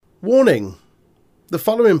Warning! The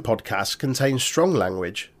following podcast contains strong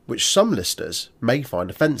language which some listeners may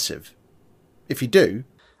find offensive. If you do,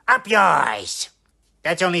 Up yours!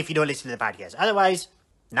 That's only if you don't listen to the podcast. Otherwise,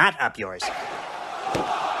 not up yours.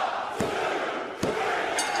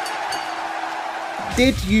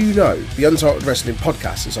 did you know the Untitled Wrestling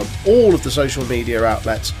Podcast is on all of the social media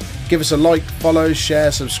outlets? Give us a like, follow,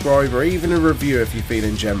 share, subscribe, or even a review if you're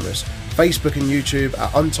feeling generous. Facebook and YouTube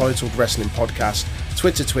at Untitled Wrestling Podcast,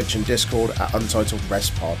 Twitter, Twitch and Discord at Untitled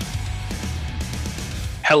Rest Pod.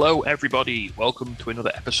 Hello everybody, welcome to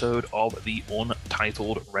another episode of the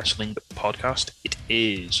Untitled Wrestling Podcast. It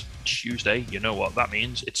is Tuesday, you know what that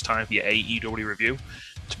means, it's time for your AEW review.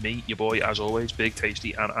 It's me, your boy, as always, Big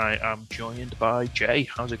Tasty, and I am joined by Jay.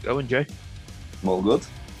 How's it going, Jay? I'm all good.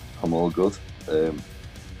 I'm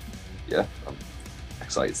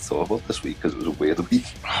excited to talk about this week because it was a weird week.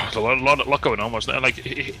 There's a lot going on, wasn't there? Like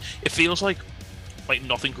it feels like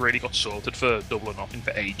nothing really got sorted for Double or Nothing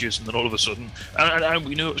for ages, and then all of a sudden, and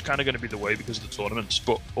we knew it was kind of going to be the way because of the tournaments,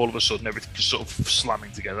 but all of a sudden everything just sort of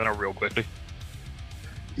slamming together now real quickly.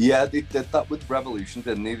 Yeah, they did that with Revolution,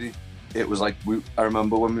 didn't they? It was like I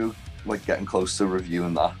remember when we were like getting close to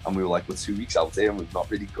reviewing that, and we were like, we're 2 weeks out there, and we've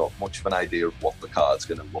not really got much of an idea of what the card's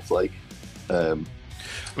going to look like.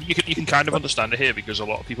 But you can kind of understand it here because a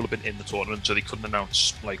lot of people have been in the tournament, so they couldn't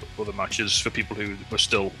announce like other matches for people who were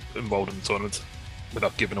still involved in the tournament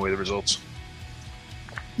without giving away the results.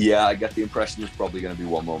 Yeah, I get the impression there's probably going to be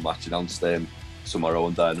one more match announced tomorrow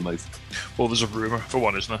on Dynamite. Well, there's a rumor for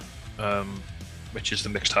one, isn't there? Which is the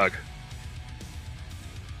mixed tag.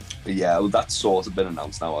 Yeah, well, that's sort of been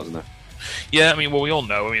announced now, hasn't it? Yeah, I mean, well, we all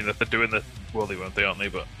know. I mean, that they're doing the worldly, weren't they? Aren't they?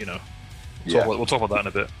 But you know, we'll talk about that in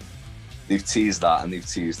a bit. They've teased that, and they've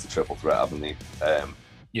teased the triple threat, haven't they?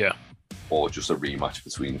 Yeah. Or just a rematch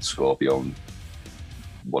between Scorpio and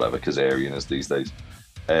whatever Kazarian is these days.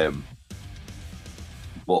 But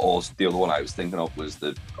also the other one I was thinking of was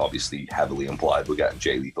that obviously heavily implied we're getting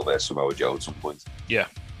Jay Lethal versus Samoa Joe at some point. Yeah,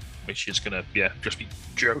 which is gonna just be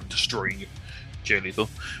Joe destroying Jay Lethal.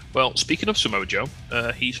 Well, speaking of Samoa Joe,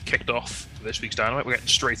 he's kicked off this week's Dynamite. We're getting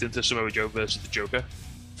straight into Samoa Joe versus the Joker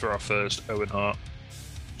for our first Owen Hart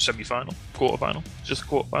semi-final, quarter-final. Is this the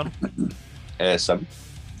quarter-final? Semi.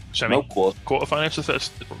 No, quarter-final. It's the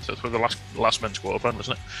first. It's for the last men's quarter-final,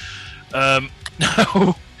 isn't it?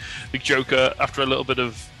 Now, the Joker, after a little bit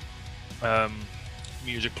of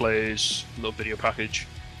music plays, a little video package,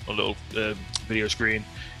 a little video screen,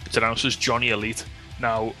 it's announced as Johnny Elite.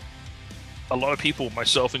 Now, a lot of people,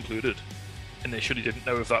 myself included, initially didn't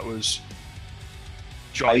know if that was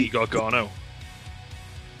Johnny Gargano.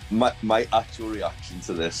 My actual reaction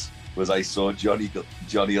to this was I saw Johnny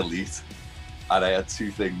Elite, and I had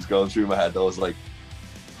two things going through my head. I was like,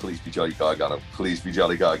 please be Johnny Gargano, please be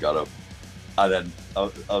Johnny Gargano. And then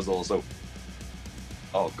I was also,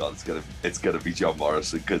 oh god, it's gonna be John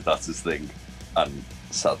Morrison because that's his thing. And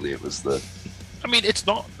sadly, it was the. I mean, that's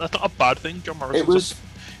not a bad thing. John Morrison's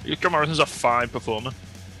a fine performer.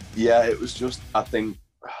 Yeah, it was just I think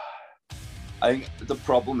the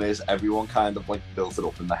problem is everyone kind of like built it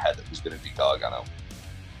up in the head it was going to be Gargano,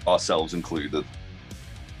 ourselves included.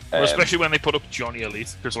 Well, especially when they put up Johnny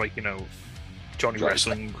Elite, because like Johnny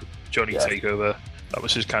Wrestling, Johnny Takeover, that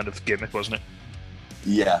was his kind of gimmick, wasn't it?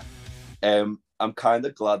 Yeah. I'm kind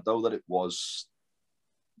of glad though that it wasn't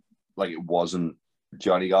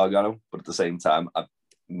Johnny Gargano, but at the same time, I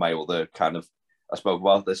spoke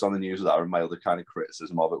about this on the news with Aaron. My other kind of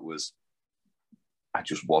criticism of it was I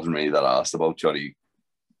just wasn't really that asked about Johnny.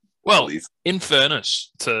 Well, Elite. In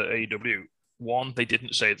fairness to AEW, one, they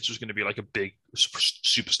didn't say this was going to be like a big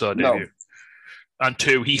superstar debut. And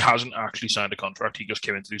two, he hasn't actually signed a contract. He just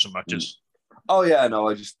came in to do some matches. Oh, yeah,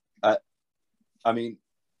 no, I mean,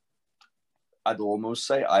 I'd almost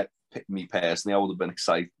say, me personally, I would have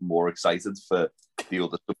been more excited for the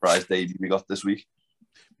other surprise debut we got this week.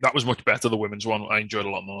 That was much better, the women's one. I enjoyed it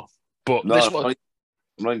a lot more. But no, this I'm not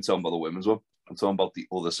even talking about the women's one. I'm talking about the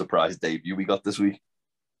other surprise debut we got this week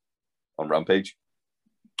on Rampage.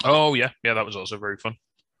 Oh, yeah. Yeah, that was also very fun.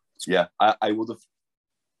 Yeah, I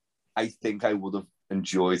think I would have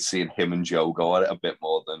enjoyed seeing him and Joe go at it a bit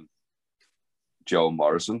more than Joe and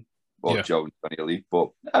Morrison or Joe and Johnny Elite.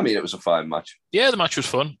 But, I mean, it was a fine match. Yeah, the match was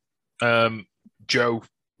fun. Joe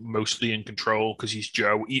mostly in control because he's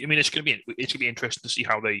Joe. I mean, it's gonna be interesting to see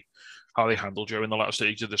how they handle Joe in the latter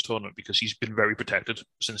stage of this tournament because he's been very protected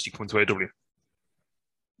since he came to AEW.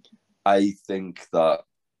 I think that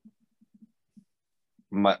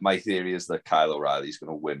my theory is that Kyle O'Reilly's going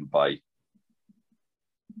to win by.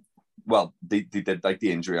 Well, they did like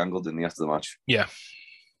the injury angle, didn't they, after the match? Yeah.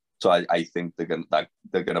 So I think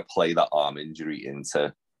they're gonna play that arm injury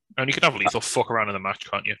into And you can have Lethal fuck around in the match,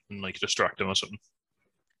 can't you? And like distract him or something.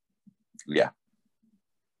 Yeah.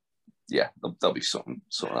 Yeah, there'll be something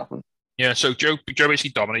happening. Yeah, so Joe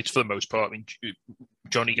basically dominates for the most part. I mean,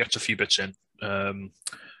 Johnny gets a few bits in,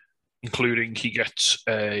 including he gets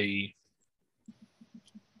a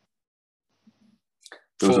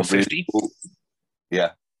 450.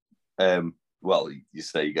 Yeah. Well, you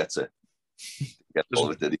say he gets it. All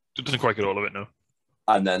of it, did he? Doesn't quite get all of it, no.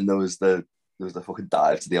 And then there was the fucking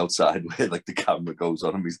dive to the outside where like the camera goes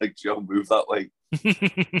on him. He's like, Joe, move that way.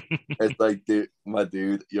 It's like, my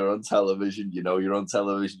dude, you're on television. You know you're on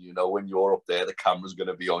television. You know when you're up there, the camera's going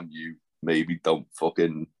to be on you. Maybe don't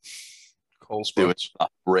fucking do it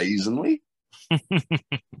that brazenly.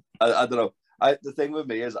 I don't know. The thing with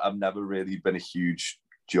me is I've never really been a huge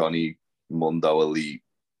Johnny Mundo, Elite,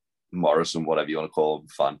 Morrison, whatever you want to call him,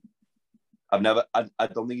 fan. I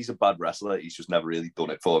don't think he's a bad wrestler. He's just never really done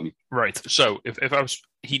it for me. Right. So if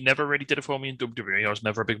he never really did it for me in WWE. I was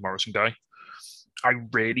never a big Morrison guy. I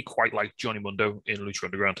really quite liked Johnny Mundo in Lucha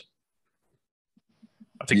Underground.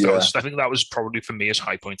 I think that was probably for me his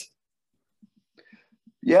high point.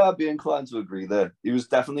 Yeah, I'd be inclined to agree there. He was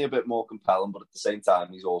definitely a bit more compelling, but at the same time,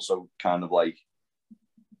 he's also kind of like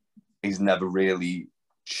he's never really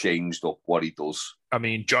changed up what he does. I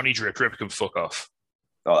mean, Johnny Drip can fuck off.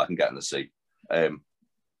 Oh, I can get in the sea.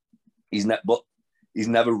 He's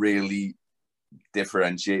never really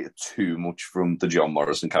differentiated too much from the John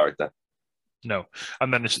Morrison character. No,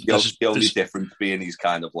 and then the only difference being he's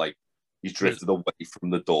kind of like he's drifted away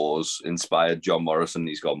from the Doors inspired John Morrison.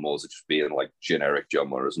 He's got more to just being like generic John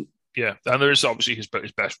Morrison. Yeah, and there is obviously his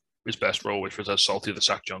best role, which was as Salty the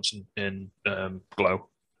Sack Johnson in Glow.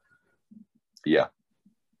 Yeah,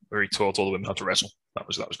 where he taught all the women how to wrestle. That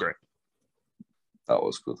was great. That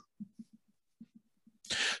was good.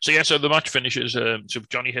 So the match finishes. So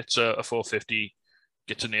Johnny hits a 450,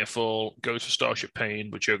 gets a near fall, goes for Starship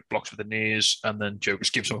Pain, but Joe blocks with the knees, and then Joe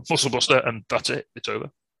just gives him a muscle buster, and that's it. It's over.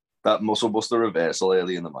 That muscle buster reversal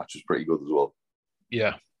early in the match was pretty good as well.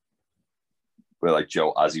 Yeah. Where like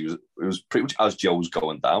Joe, it was pretty much as Joe was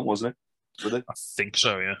going down, wasn't it? With it? I think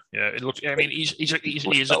so. Yeah. Yeah. It looks. I mean,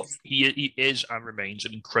 he is and remains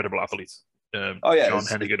an incredible athlete. John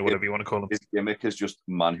Hennigan, or whatever you want to call him. His gimmick is just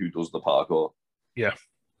man who does the parkour. Yeah.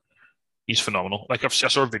 He's phenomenal. Like I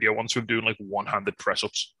saw a video once of him doing like one-handed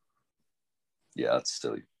press-ups. Yeah, that's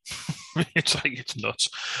silly. It's nuts.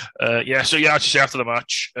 Actually, after the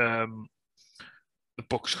match, the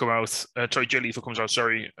Bucks come out. Jay Lethal comes out.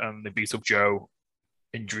 And they beat up Joe,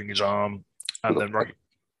 injuring his arm, and then Rocky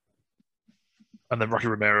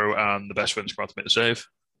Romero and the Best Friends come out to make the save.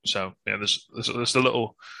 So yeah, there's a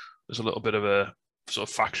little bit of a sort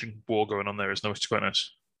of faction war going on there, isn't there? Which is quite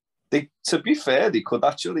nice. To be fair, they could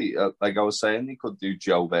actually, like I was saying, they could do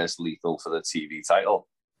Joe versus Lethal for the TV title.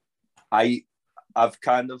 I'm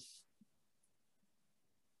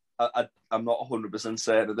not 100%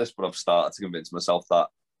 certain of this, but I've started to convince myself that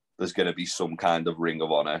there's going to be some kind of Ring of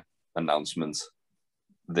Honor announcement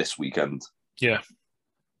this weekend. Yeah.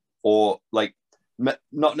 Or, like,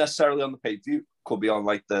 not necessarily on the pay-per-view, could be on,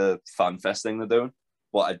 like, the Fan Fest thing they're doing.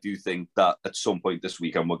 But I do think that at some point this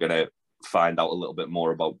weekend, we're going to find out a little bit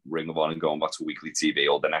more about Ring of Honor and going back to weekly TV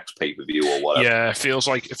or the next pay-per-view or whatever. Yeah, it feels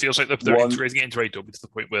like they're integrating it into AW to the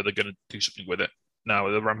point where they're going to do something with it.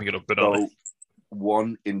 Now they're ramping it up a bit, aren't they?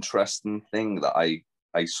 One interesting thing that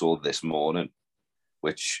I saw this morning,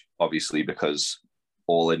 which obviously because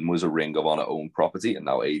All In was a Ring of Honor owned property and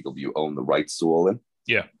now AW own the rights to All In.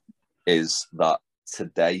 Yeah. Is that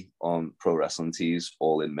today on Pro Wrestling Tees,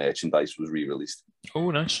 All In merchandise was re-released.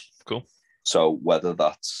 Oh, nice. Cool. So whether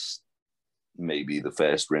that's maybe the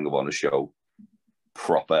first Ring of Honor show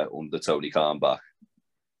proper under Tony Khan back.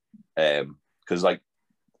 Because like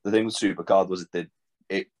the thing with Supercard was it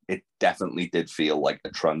definitely did feel like a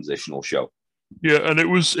transitional show. Yeah, and it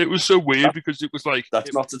was so weird because it was like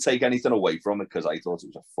that's not to take anything away from it because I thought it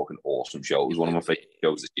was a fucking awesome show. It was one of my favorite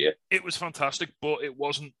shows this year. It was fantastic, but it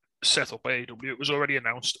wasn't set up by AW. It was already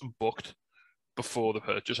announced and booked before the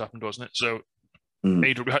purchase happened, wasn't it? So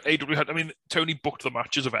AW had. I mean, Tony booked the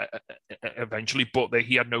matches eventually, but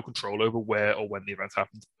he had no control over where or when the event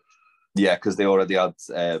happened. Yeah, because they already had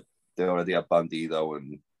Bandido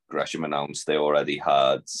and Gresham announced. They already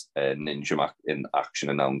had Ninja in action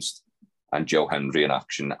announced, and Joe Hendry in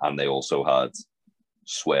action, and they also had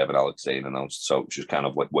Swerve and Alex Zane announced. So it's just kind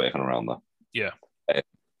of like working around that. Yeah.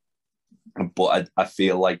 But I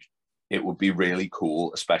feel like it would be really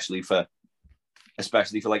cool, especially for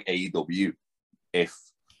like AEW. If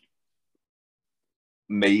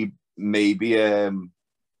maybe the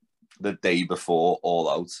day before All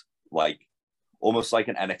Out, like almost like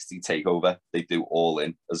an NXT takeover. They do All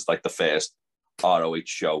In as like the first ROH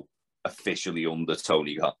show officially under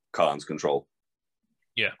Tony Khan's control.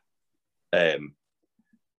 Yeah.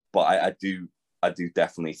 But I do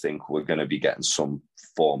definitely think we're going to be getting some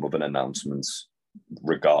form of an announcement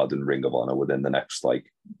regarding Ring of Honor within the next,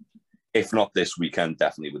 like, if not this weekend,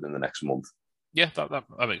 definitely within the next month. Yeah, that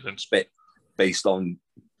makes sense.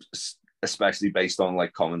 Especially based on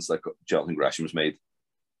like comments like Jonathan Gresham's made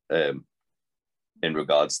in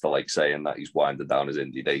regards to like saying that he's winding down his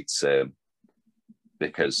indie dates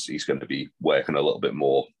because he's going to be working a little bit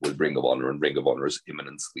more with Ring of Honor, and Ring of Honor is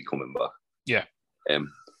imminently coming back. Yeah.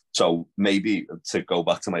 So maybe, to go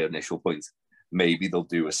back to my initial point, maybe they'll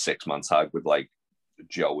do a 6-man tag with like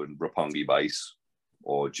Joe and Roppongi Vice,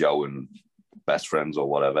 or Joe and Best Friends, or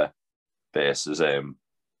whatever, versus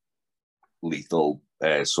Lethal,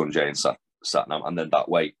 Sanjay and Satnam, and then that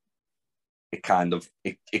way it kind of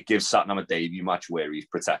it gives Satnam a debut match where he's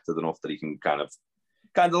protected enough that he can kind of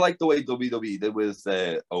like the way WWE did with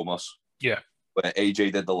Omos. Yeah. Where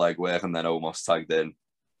AJ did the legwork and then Omos tagged in,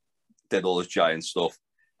 did all this giant stuff,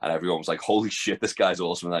 and everyone was like, holy shit, this guy's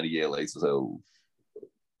awesome. And then a year later, so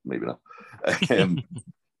maybe not.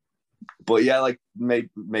 But yeah, like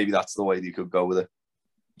maybe that's the way you could go with it.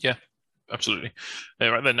 Yeah, absolutely.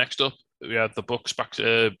 Right then, next up, we had the Bucks back.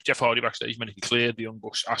 Jeff Hardy backstage medically cleared. The Young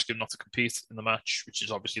Bucks asked him not to compete in the match, which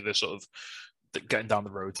is obviously the sort of getting down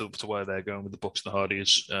the road to where they're going with the Bucks and the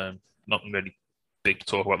Hardys. Nothing really big to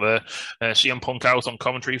talk about there. CM Punk out on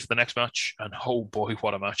commentary for the next match, and oh boy,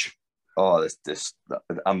 what a match! Oh,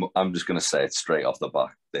 I'm just gonna say it straight off the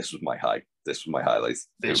back. This was my highlight. This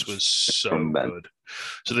was so good.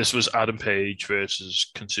 So this was Adam Page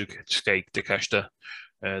versus Kensuke Takeshita.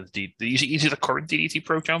 Is he the current DDT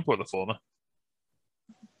Pro Champ or the former?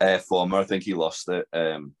 Former. I think he lost it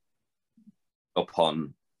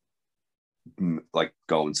upon like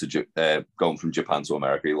going from Japan to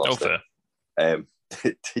America. He lost it.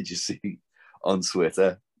 Did you see on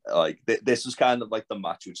Twitter? Like this was kind of like the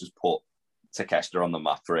match which has put Takeshita on the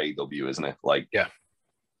map for AEW, isn't it? Like, yeah.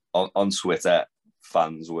 On Twitter,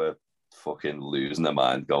 fans were fucking losing their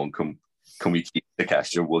mind, going, "Can we keep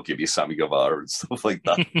Takeshita? We'll give you Sammy Guevara," and stuff like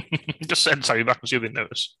that. Just send Sammy back and see if they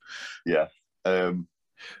notice. Yeah. I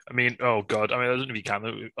mean, oh god. I mean, I don't know if you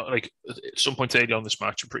can. Like, at some point early on this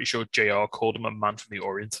match, I'm pretty sure JR called him a man from the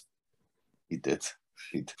Orient. He did.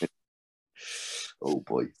 Oh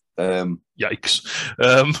boy. Yikes.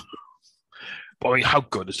 But I mean, how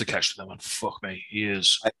good is Takeshita, though, man? Fuck me. He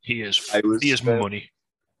is money.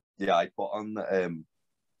 Yeah, I put on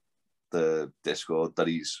the Discord that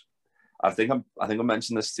he's. I think I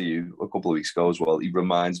mentioned this to you a couple of weeks ago as well. He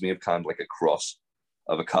reminds me of kind of like a cross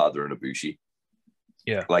of Okada and Ibushi.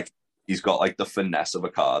 Yeah, like he's got like the finesse of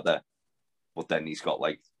Okada, but then he's got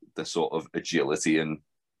like the sort of agility and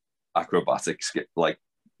acrobatics, like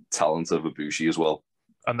talent of Ibushi as well,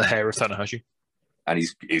 and the hair of Tanahashi. And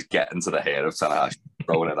he's getting to the hair of Tanahashi,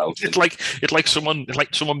 throwing it out. It's like someone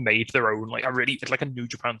made their own. It's like a New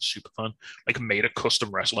Japan superfan, like made a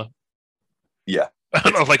custom wrestler. Yeah,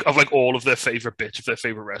 of like all of their favorite bits of their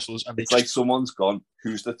favorite wrestlers, and it's like someone's gone,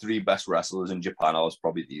 who's the 3 best wrestlers in Japan? Oh, it's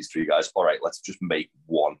probably these 3 guys. All right, let's just make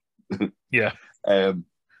one. Yeah.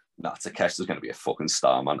 Takeshita's going to be a fucking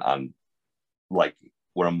star, man, and like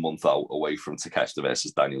we're a month out away from Takeshita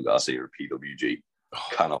versus Daniel Garcia at PWG.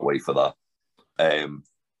 Cannot wait for that.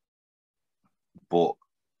 But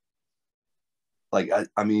like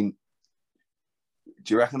I mean,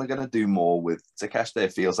 do you reckon they're going to do more with Takeshita?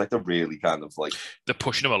 It feels like they're really kind of like they're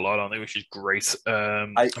pushing him a lot, aren't they? Which is great.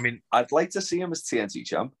 I mean, I'd like to see him as TNT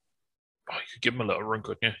champ. Oh, you could give him a little run,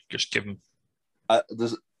 couldn't you? Just give him.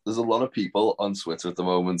 There's a lot of people on Twitter at the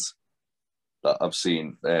moment that I've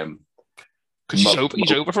seen. Because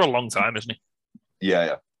he's over for a long time, isn't he?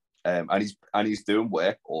 Yeah. And he's doing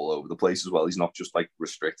work all over the place as well. He's not just like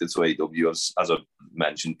restricted to AEW, as I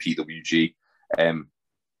mentioned, PWG.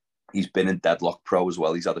 He's been in Deadlock Pro as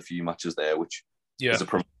well. He's had a few matches there, which is a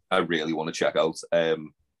promotion I really want to check out. He's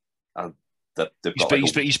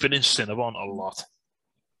been in Cinnabon a lot.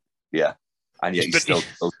 Yeah, and yeah, he's still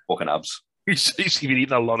those fucking abs. He's been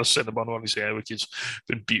eating a lot of Cinnabon while he's here, which has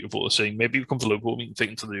been beautiful to see. Maybe we come to Liverpool, we can take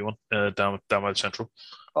him to the new one down by the Central.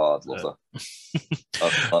 Oh, I'd love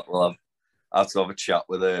that. Well, I'll have to have a chat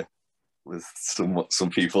with some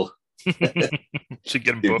people. To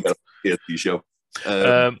get him booked. Yeah, show.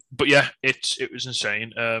 But yeah, it was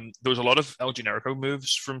insane. There was a lot of El Generico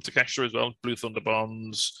moves from Takeshita as well. Blue Thunder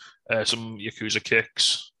Bombs, some Yakuza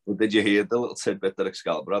kicks. Well, did you hear the little tidbit that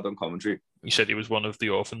Excalibur had on commentary? He said he was one of the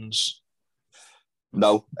orphans.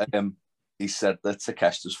 No, he said that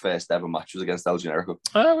Takeshita's first ever match was against El Generico.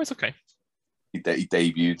 Oh, it's okay. He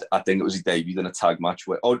debuted. I think he debuted in a tag match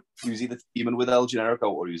where, he was either teaming with El Generico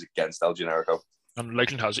or he was against El Generico. And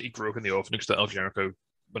legend has it, he grew up in the orphanage that El Generico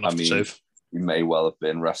went off to save. He may well have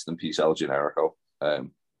been. Rest in peace, El Generico.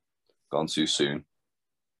 Gone too soon.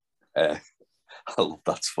 I love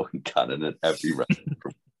that's fucking canon in every round.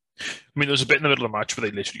 I mean, there was a bit in the middle of the match where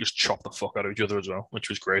they literally just chopped the fuck out of each other as well, which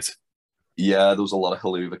was great. Yeah, there was a lot of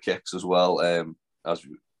haluva kicks as well. As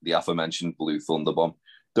the aforementioned Blue Thunder Bomb.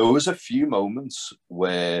 There was a few moments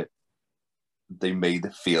where they made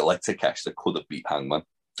it feel like Takeshita could have beat Hangman.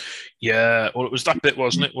 Yeah, well, it was that bit,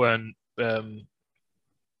 wasn't it? When,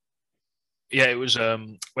 it was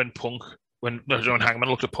when Hangman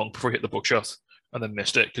looked at Punk before he hit the buckshot and then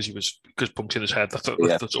missed it because Punk's in his head. That's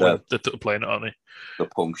what they're playing it, aren't they? The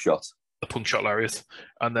Punk shot. The Punk shot lariat,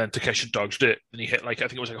 and then Takeshita dodged it, and he hit I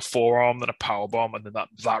think it was like a forearm, then a power bomb, and then that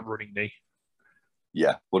running knee.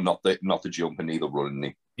 Yeah, but not the jumping knee, the running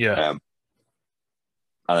knee. Yeah.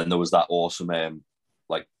 And then there was that awesome thing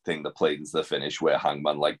that played into the finish where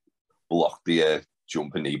Hangman blocked the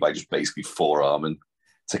jumping knee by just basically forearming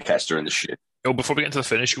Takeshita in the shit. Oh, before we get into the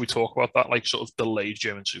finish, can we talk about that sort of delayed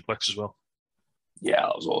German suplex as well? Yeah,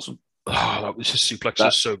 that was awesome. Oh, that was his suplex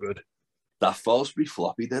was so good. That false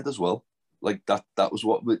floppy did as well. That was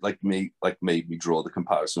what made me draw the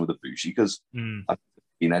comparison with Ibushi, because I've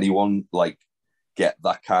seen anyone get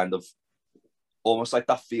that kind of almost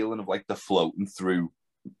that feeling of they're floating through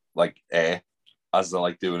air as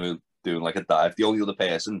they're doing a dive. The only other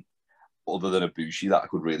person other than Ibushi that I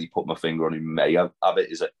could really put my finger on who may have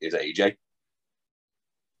it is AJ.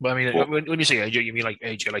 Well, I mean, when you say AJ, you mean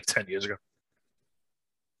AJ 10 years ago?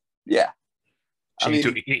 Yeah. So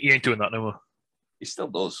he ain't doing that no more. He still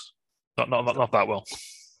does. Not that well.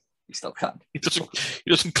 He still can. He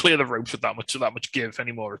doesn't clear the ropes with that much give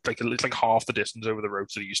anymore. It's like half the distance over the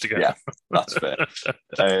ropes that he used to get. Yeah, that's fair.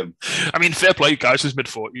 I mean, fair play, guys. He's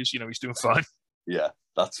mid-40s. He's doing fine. Yeah,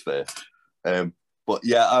 that's fair. But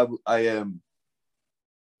yeah, I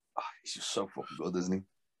he's just so fucking good, isn't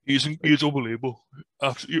he? He's unbelievable.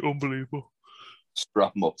 Absolutely unbelievable.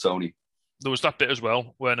 Strap him up, Tony. There was that bit as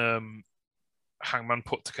well when Hangman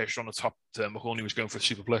put Takeshi on the top turnbuckle and he was going for the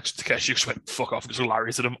superplex. Takeshi just went fuck off and just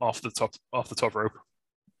lariated him off the top rope.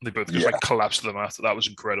 And they both just collapsed to the mat. That was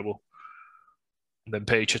incredible. And then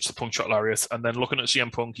Page hits the Punk shot lariat, and then looking at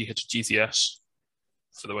CM Punk, he hits GTS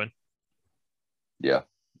for the win. Yeah,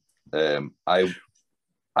 I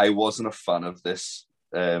wasn't a fan of this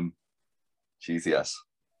GTS.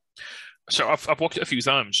 So I've watched it a few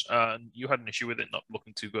times, and you had an issue with it not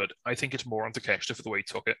looking too good. I think it's more on Takeshita for the way he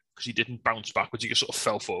took it, because he didn't bounce backwards. He just sort of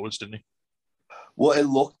fell forwards, didn't he? Well, it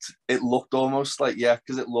looked almost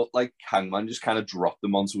because it looked like Hangman just kind of dropped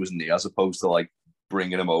him onto his knee as opposed to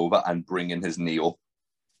bringing him over and bringing his knee up.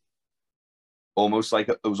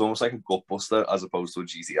 It was almost like a gut buster as opposed to a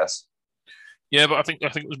GTS. Yeah, but I think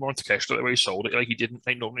it was more on Takeshita the way he sold it. He didn't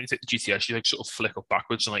normally take the GTS. You sort of flick up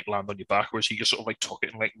backwards and land on your back, whereas he just sort of took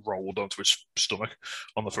it and rolled onto his stomach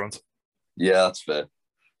on the front. Yeah, that's fair.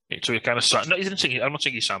 So he kind of sat. No, he didn't think. I'm not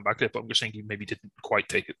saying he sandbagged it, but I'm just saying he maybe didn't quite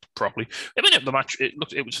take it properly. I mean, the match it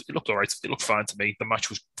looked all right. It looked fine to me. The match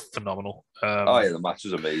was phenomenal. The match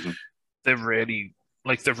was amazing. They've really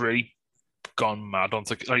gone mad on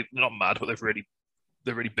not mad, but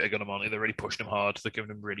they're really big on him, aren't they? They're really pushing him hard. They're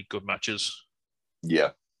giving him really good matches.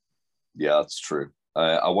 Yeah, that's true.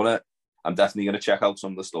 I'm definitely going to check out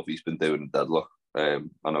some of the stuff he's been doing in Deadlock. I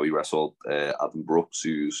know he wrestled Adam Brooks,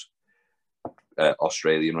 who's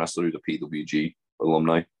Australian wrestler, who's a PWG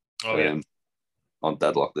alumni. On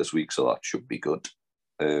Deadlock this week, so that should be good.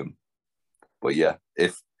 But yeah,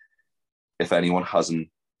 if anyone hasn't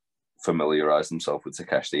familiarized himself with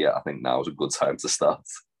Takeshita yet, I think now is a good time to start.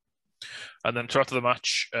 And then after the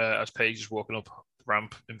match, as Paige is walking up the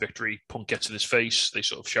ramp in victory, Punk gets in his face. They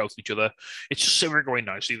sort of shout at each other. It's just simmering going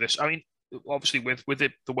nicely. I mean, obviously with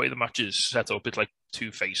it, the way the match is set up, it's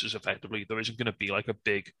two faces effectively. There isn't going to be a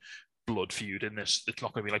big blood feud in this. It's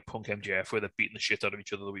not going to be like Punk MJF where they're beating the shit out of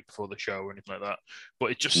each other the week before the show or anything like that. But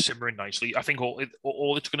it's just simmering nicely. I think all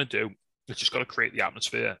it's going to do, it's just got to create the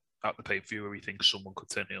atmosphere at the pay-per-view where we think someone could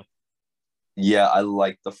turn heel. Yeah, I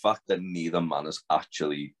like the fact that neither man has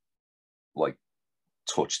actually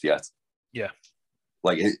touched yet. Yeah.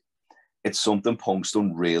 It's something Punk's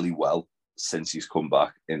done really well since he's come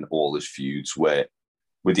back in all his feuds, where,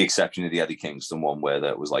 with the exception of the Eddie Kingston one, where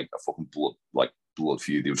there was a fucking blood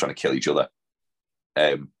feud, they were trying to kill each other.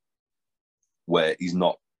 Where he's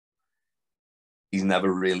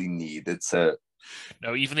never really needed to.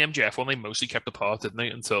 No, even the MJF one, they mostly kept apart, didn't they?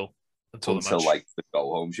 Until the match. The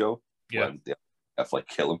go home show. Yeah. When the MJF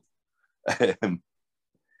kill him.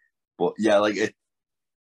 But yeah,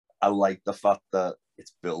 I like the fact that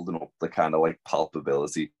it's building up the kind of like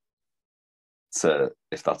palpability to,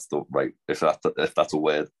 if that's a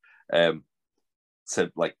word,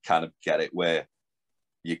 to like kind of get it where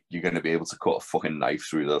you're going to be able to cut a fucking knife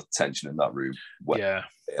through the tension in that room when they're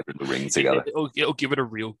in the ring together. It'll give it a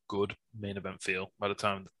real good main event feel by the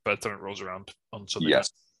time it rolls around on Sunday.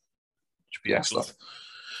 Yes. Which would be excellent.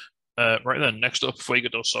 Right then, next up, Fuego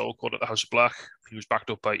del Sol called it the House of Black. He was backed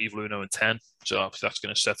up by Evil Uno and 10, so obviously that's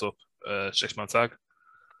going to set up a 6-man tag.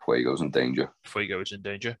 Fuego's in danger. Fuego is in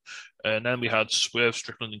danger. And then we had Swerve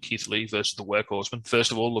Strickland and Keith Lee versus the Workhorsemen.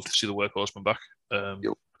 First of all, love to see the Workhorsemen back.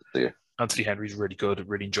 Anthony Henry's really good. I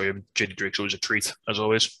really enjoy him. JD Drake's always a treat, as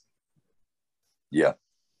always. Yeah.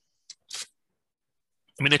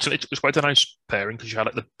 I mean, it's quite a nice pairing because you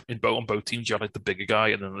had like on both teams, you had like the bigger guy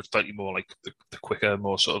and then the slightly more like the quicker,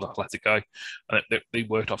 more sort of athletic guy. And they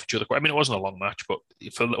worked off each other quite. I mean, it wasn't a long match, but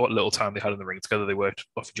for what little time they had in the ring together, they worked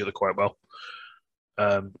off each other quite well.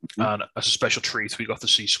 And as a special treat, we got to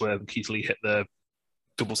see Swerve and Keith Lee hit their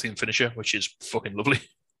double team finisher, which is fucking lovely.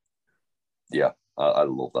 Yeah, I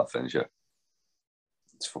love that finisher.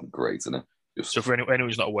 It's fucking great, isn't it? So for anyone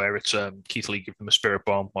who's not aware, it's Keith Lee giving them a spirit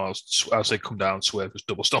bomb whilst as they come down, Swerve just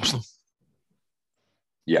double stomps them.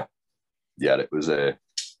 Yeah, it was a.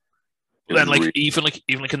 Then even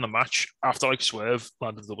in the match after like Swerve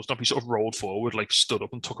landed the double stomp, he sort of rolled forward, like stood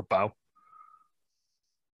up and took a bow.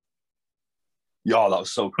 Yeah, that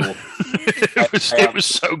was so cool. it was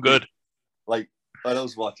so good. Like when I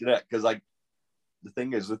was watching it, because like the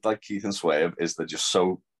thing is with like Keith and Swerve is they're just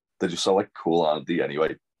so like cool, aren't they?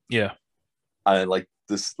 Anyway. Yeah. And like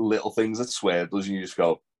this little things that Swerve does, and you just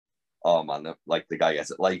go, "Oh man!" Like the guy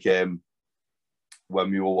gets it. Like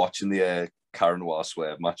when we were watching the Karen Noir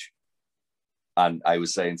Swerve match, and I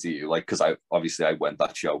was saying to you, like, because I went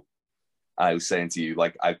that show, and I was saying to you,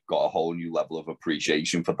 like, I've got a whole new level of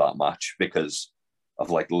appreciation for that match because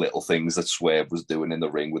of like little things that Swerve was doing in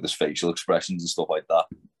the ring with his facial expressions and stuff like that.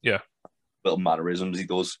 Yeah, little mannerisms he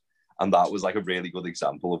does, and that was like a really good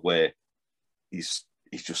example of where he's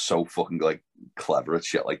just so fucking like clever at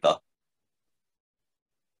shit like that.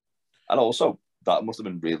 And also, that must have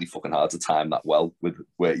been really fucking hard to time that well with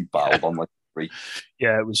where he bowed on like three.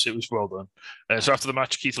 Yeah, it was well done. So after the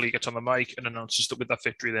match, Keith Lee gets on the mic and announces that with that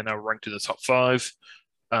victory, they're now ranked in the top 5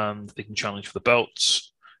 and they can challenge for the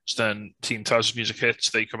belts. So then Team Taz's music hits,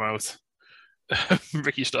 they come out.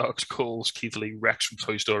 Ricky Starks calls Keith Lee Rex from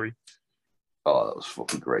Toy Story. Oh, that was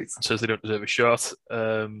fucking great. Says they don't deserve a shot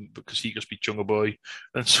because he just beat Jungle Boy.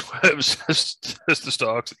 And Swerve says to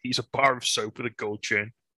Starks that he's a bar of soap with a gold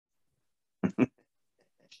chain.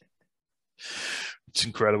 It's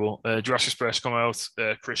incredible. Jurassic Express come out.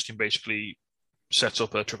 Christian basically sets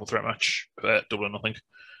up a triple threat match, double or nothing,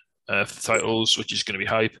 for the titles, which is going to be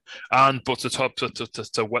hype. But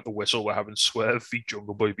to wet the whistle, we're having Swerve v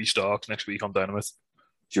Jungle Boy v Starks next week on Dynamite.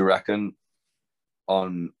 Do you reckon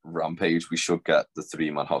on Rampage we should get the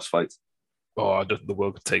 3-man house fight? Oh, I don't think the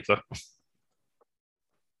world could take that.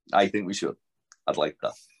 I think we should. I'd like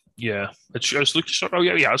that. Yeah. It's Lucas. Oh,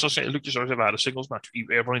 yeah. I was saying Lucas ever had a singles match.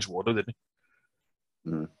 Everyone's Wardlow, didn't he?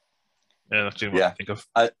 Mm. Yeah, that's what I think of.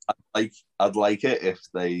 I'd like it if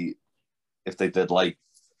they did like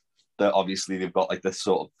obviously they've got like this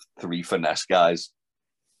sort of 3 finesse guys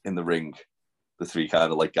in the ring, the 3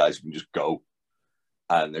 kind of like guys who can just go,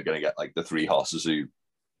 and they're gonna get like the 3 horses who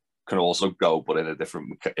can also go, but in a different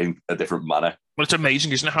manner. Well, it's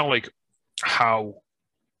amazing, isn't it? How very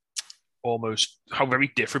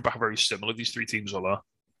different but how very similar these 3 teams all are.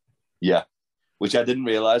 Yeah, which I didn't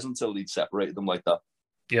realize until they'd separated them like that.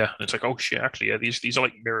 Yeah, and it's like, oh shit, actually, yeah, these are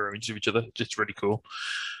like mirror images of each other. It's really cool.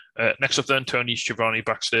 Next up, then Tony Schiavone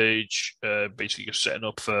backstage, basically just setting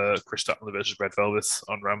up for Chris Statlander versus Red Velvet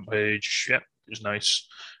on Rampage. Yeah, it was nice.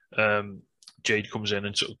 Jade comes in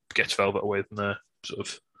and sort of gets Velvet away from there, sort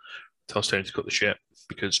of tells Tony to cut the shit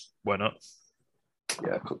because why not?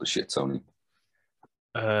 Yeah, cut the shit, Tony.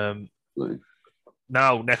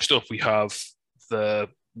 Now, next up, we have the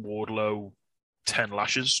Wardlow 10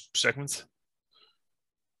 Lashes segment.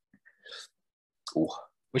 Ooh.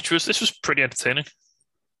 This was pretty entertaining.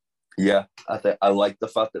 Yeah, I like the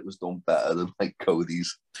fact that it was done better than like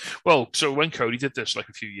Cody's. Well, so when Cody did this like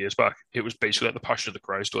a few years back, it was basically like the Passion of the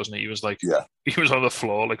Christ, wasn't it? He was like, he was on the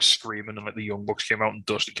floor like screaming, and like the Young Bucks came out and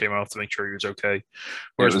Dusty came out to make sure he was okay.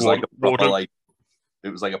 Whereas it was like a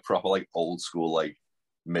proper like old school like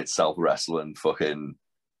Mid-South wrestling fucking.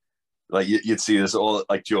 Like you'd see this all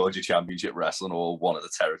like Georgia Championship Wrestling or one of the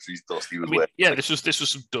territories Dusty was with. Yeah, this was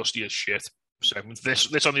some Dusty as shit segment.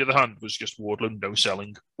 This on the other hand was just Wardlow no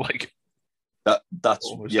selling. Like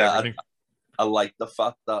that's yeah. I like the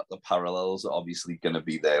fact that the parallels are obviously going to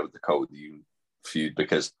be there with the Cody feud,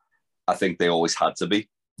 because I think they always had to be.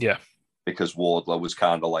 Yeah. Because Wardlow was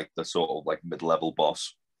kind of like the sort of like mid-level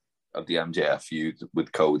boss of the MJF feud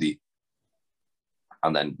with Cody.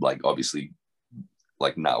 And then, like, obviously,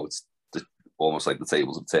 like now it's almost like the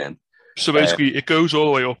tables have turned. So basically, it goes all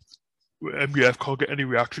the way up. MJF can't get any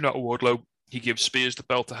reaction out of Wardlow. He gives Spears the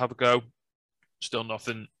belt to have a go. Still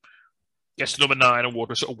nothing. Gets to number 9, and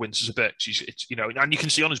Wardlow sort of winces a bit. It's and you can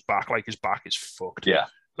see on his back, like his back is fucked. Yeah.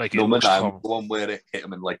 Like number 9, the one where it hit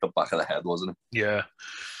him in like the back of the head, wasn't it? Yeah.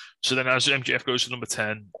 So then, as MJF goes to number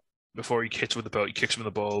 10, before he hits him with the belt, he kicks him in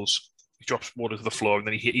the balls. He drops Wardlow to the floor, and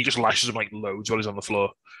then he just lashes him like loads while he's on the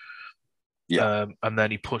floor. Yeah. And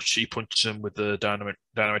then he punches him with the dynamite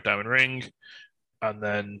diamond ring, and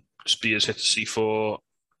then Spears hits a C4,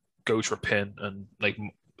 goes for a pin, and like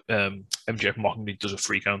MJF mockingly does a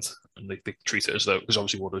free count, and they treat it as though, because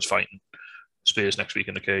obviously Wardlow's fighting Spears next week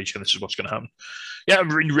in the cage, and this is what's going to happen. Yeah,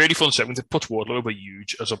 really fun segment. It puts Wardlow over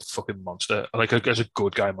huge as a fucking monster, like as a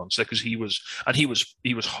good guy monster, because he was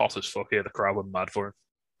hot as fuck here. The crowd were mad for him.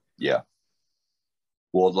 Yeah.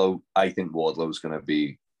 I think Wardlow's going to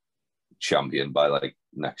be champion by like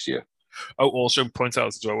next year. Oh, also point out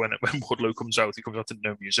as well, when Wardlow comes out, he comes out to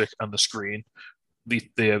no music, and the screen, the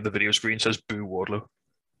video screen says "Boo Wardlow."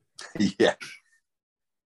 Yeah.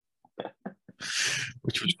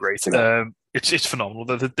 Which was great. It's phenomenal.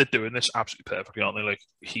 They're doing this absolutely perfectly, aren't they? Like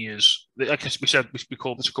he is. I guess we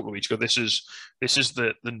called this a couple of weeks ago. This is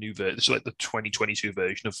the new version. This is like the 2022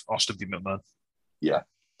 version of Austin v McMahon. Yeah.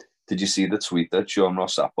 Did you see the tweet that Sean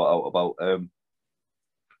Ross Sapp put out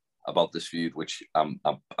about this feud? Which I'm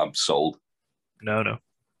sold. No.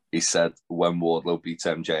 He said when Wardlow beats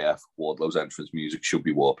MJF, Wardlow's entrance music should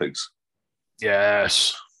be War Pigs.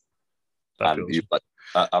 Yes. And he's like,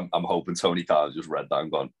 I'm hoping Tony Khan just read that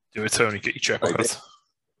and gone, do it, Tony. Get your check out.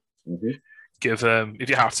 Mm-hmm. Give if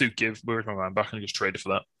you have to, give Where's My Man back and just trade it for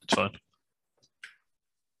that. It's fine.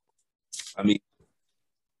 I mean,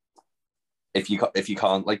 if you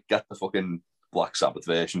can't like get the fucking Black Sabbath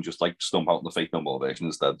version, just like stump out the fake No More version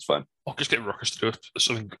instead. It's fine. Or just get Ruckus to do it.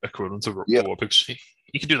 Something equivalent to War Pigs.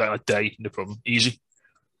 You can do that in a day, no problem. Easy.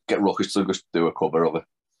 Get Ruckus to just do a cover of it.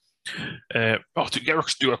 To get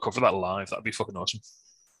Ruckus to do a cover of that live, that'd be fucking awesome.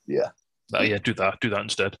 Yeah. Do that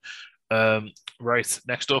instead. Right,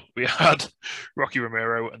 next up, we had Rocky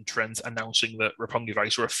Romero and Trent announcing that Roppongi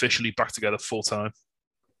Vice were officially back together full time,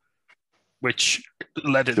 which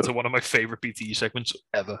led into one of my favorite BTE segments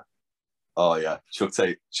ever. Oh yeah, Chuck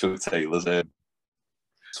Taylor's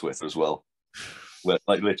Twitter as well, where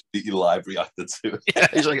like literally he live reacted to it. Yeah,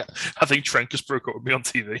 he's like, I think Trent just broke up with me on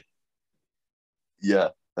TV. Yeah,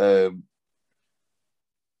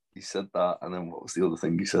 he said that, and then what was the other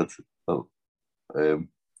thing he said?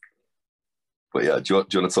 But yeah, do you want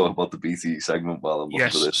to talk about the BTE segment while I'm looking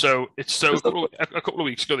for this? So it's a couple of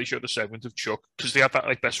weeks ago they showed the segment of Chuck, because they had that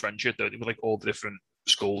like best friend shirt, don't they, with like all the different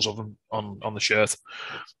skulls of them on the shirt.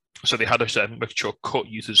 So they had a segment where Chuck cut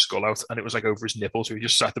Utah's skull out, and it was like over his nipple, so he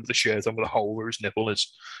just sat there with the shirt on with a hole where his nipple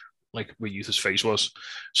is, like where Utah's face was.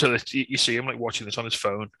 So that you see him like watching this on his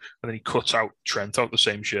phone, and then he cuts out Trent out the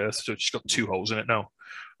same shirt, so it's just got 2 holes in it now.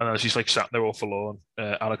 And as he's like sat there all forlorn,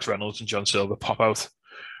 Alex Reynolds and John Silver pop out.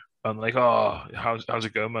 And like, oh, how's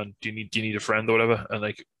it going, man? Do you need a friend or whatever? And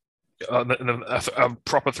like, a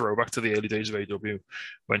proper throwback to the early days of AEW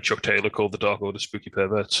when Chuck Taylor called the Dark Order spooky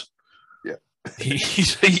perverts. Yeah,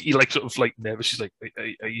 he like sort of like nervous. He's like,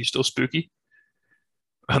 are you still spooky?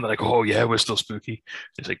 And they're like, oh yeah, we're still spooky.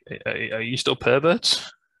 He's like, are you still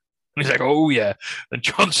perverts? And he's like, oh yeah. And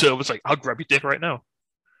John Silver's like, I'll grab your dick right now.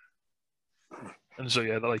 And so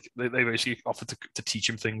yeah, they basically offered to teach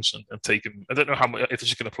him things and take him. I don't know if this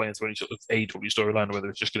is going to play into any sort of AEW storyline or whether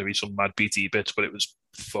it's just going to be some mad BT bits, but it was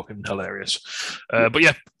fucking hilarious. But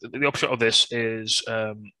yeah, the upshot of this is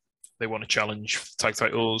they want to challenge tag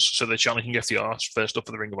titles, so they're challenging FTR first up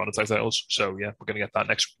for the Ring of Honor tag titles. So yeah, we're going to get that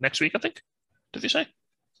next week, I think. Did they say?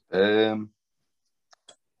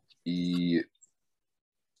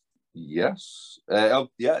 Yes.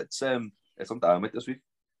 Yeah, it's on Dynamite this week.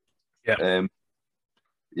 Yeah.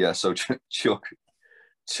 Yeah, so Chuck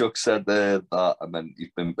said that, and then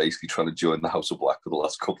he's been basically trying to join the House of Black for the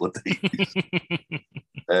last couple of days.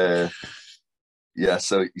 Yeah,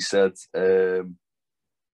 so he said,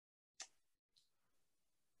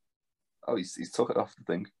 he's took it off the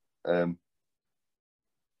thing. Has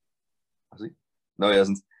he? No, he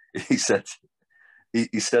hasn't. He said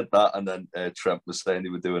that, and then Trent was saying they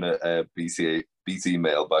were doing a BT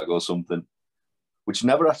mailbag or something, which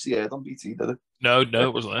never actually aired on BT, did it? No,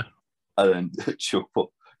 it wasn't there. And then Chuck put,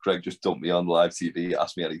 Greg just dumped me on live TV,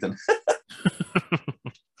 asked me anything.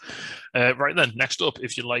 Right then, next up,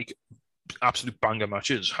 if you like absolute banger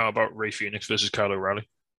matches, how about Ray Phoenix versus Kyle O'Reilly?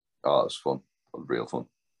 Oh, it was fun. It was real fun.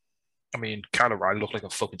 I mean, Kyle O'Reilly looked like a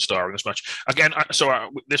fucking star in this match. Again,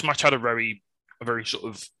 this match had a very sort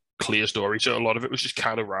of clear story. So a lot of it was just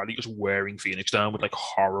Kyle O'Reilly just wearing Phoenix down with like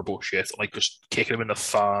horrible shit, like just kicking him in the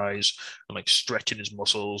thighs and like stretching his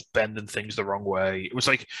muscles, bending things the wrong way. It was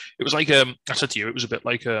like I said to you, it was a bit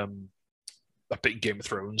like a bit in Game of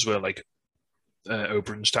Thrones where like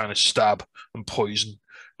Oberyn's trying to stab and poison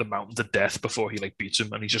the mountain to death before he like beats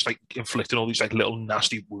him, and he's just like inflicting all these like little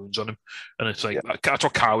nasty wounds on him, and it's like that's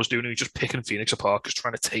what Kyle was doing. He was just picking Phoenix apart, just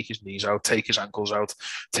trying to take his knees out, take his ankles out,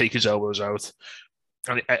 take his elbows out,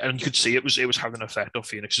 and you could see it was having an effect on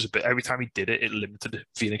Phoenix. A bit every time he did it, it limited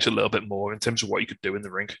Phoenix a little bit more in terms of what he could do in the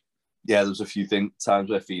ring. Yeah, there was a few times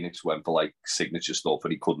where Phoenix went for like signature stuff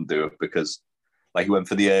and he couldn't do it because like he went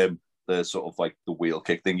for the sort of like the wheel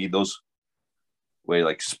kick thing he does, where he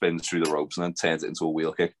like spins through the ropes and then turns it into a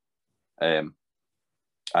wheel kick. And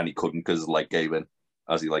he couldn't because his leg gave in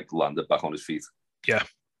as he like landed back on his feet. Yeah.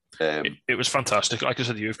 It was fantastic. Like I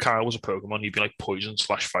said to you, if Kyle was a Pokemon, he'd be like poison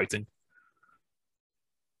 / fighting.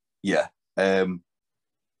 Yeah.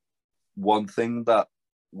 One thing that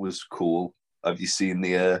was cool, have you seen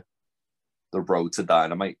the Road to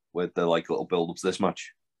Dynamite with the like little build up to this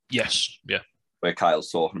match? Yes. Yeah. Where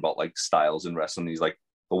Kyle's talking about like styles in wrestling. He's like,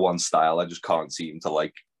 the one style I just can't seem to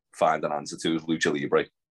like find an answer to is Lucha Libre.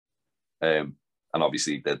 And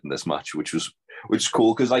obviously he did in this match, which is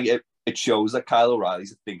cool because like it shows that Kyle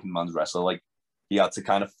O'Reilly's a thinking man's wrestler. Like he had to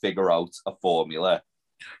kind of figure out a formula.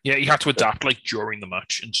 Yeah, he had to adapt like during the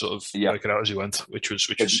match and sort of work it out as he went, which was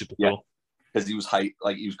super cool. Because he was he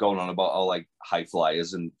was going on about all like high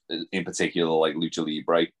flyers and in particular like Lucha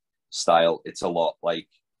Libre style. It's a lot like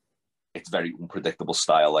it's very unpredictable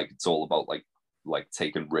style. Like it's all about like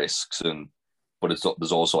taking risks but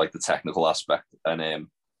there's also like the technical aspect, and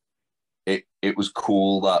it was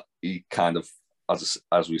cool that he kind of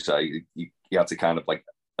as we say he had to kind of like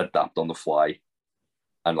adapt on the fly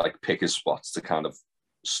and like pick his spots to kind of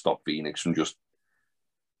stop Phoenix from just.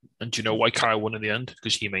 And do you know why Kyle won in the end?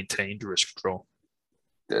 Because he maintained risk control.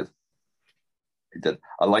 He did.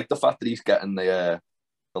 I like the fact that he's getting the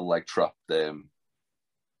leg trap, the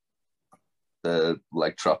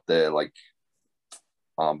leg trap there, like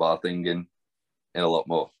armbar thing in a lot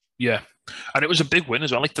more. Yeah, and it was a big win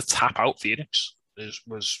as well. Like the tap out Phoenix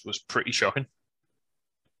was pretty shocking.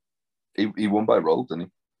 He won by roll, didn't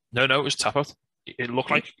he? No, it was tap out. It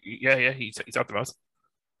looked like he tapped him out.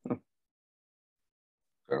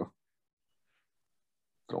 I don't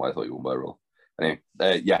know why I thought he won by roll. Anyway,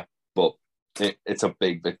 but it's a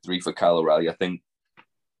big victory for Kyle O'Reilly. I think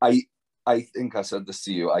I said this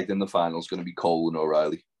to you. I think the final is going to be Cole and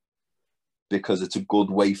O'Reilly because it's a good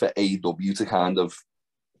way for AEW to kind of.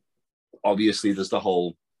 Obviously, there's the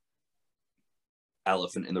whole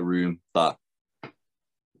elephant in the room that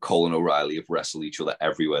Cole and O'Reilly have wrestled each other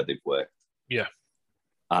everywhere they've worked. Yeah,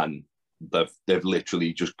 and they've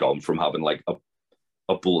literally just gone from having like a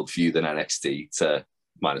bullet feud in NXT to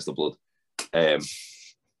minus the blood,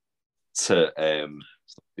 to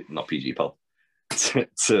not PG pal,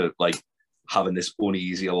 to like having this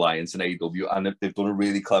uneasy alliance in AEW, and they've done a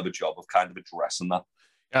really clever job of kind of addressing that.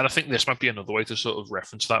 And I think this might be another way to sort of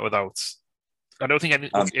reference that without. I don't think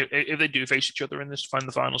if they do face each other in this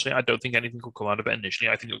the finals here, I don't think anything could come out of it initially.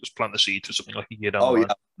 I think it'll just plant the seed for something like a year down the line.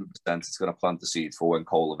 100%. It's going to plant the seed for when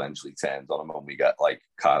Cole eventually turns on him and we get like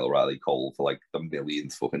Kyle O'Reilly Cole for like the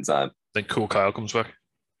millionth fucking time. Then Cool Kyle comes back.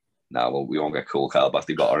 No, well, we won't get Cool Kyle back.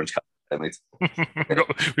 They've got Orange Kyle, mate.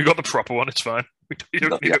 we got the proper one. It's fine. We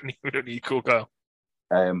don't need Cool Kyle.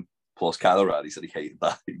 Plus, Kyle O'Reilly said he hated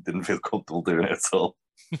that. He didn't feel comfortable doing it at all.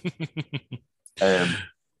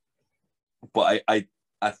 But I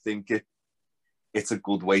think it's a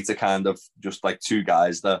good way to kind of just like two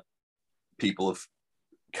guys that people have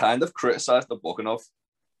kind of criticised the booking of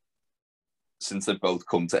since they've both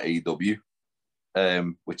come to AEW,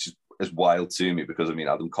 which is wild to me because I mean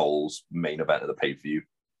Adam Cole's main event of the pay-per-view.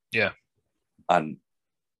 Yeah. And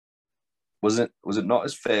was it not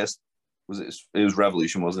his first? It was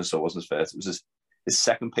Revolution, wasn't it? So it wasn't his first. It was his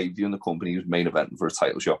second pay-per-view in the company. He was main eventing for a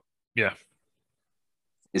title shot. Yeah.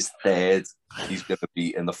 His third, he's going to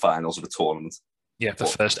be in the finals of a tournament. Yeah, the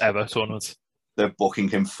first ever tournament. They're booking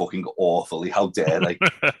him fucking awfully. How dare they?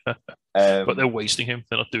 But they're wasting him.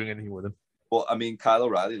 They're not doing anything with him. Well, I mean, Kyle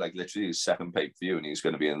O'Reilly, like literally his second pay-per-view, and he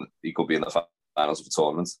could be in the finals of a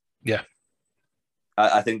tournament. Yeah.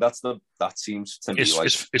 I think that seems to me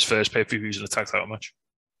like his first pay-per-view in a tag title match.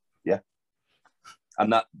 Yeah.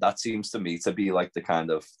 And that seems to me to be like the kind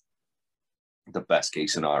of the best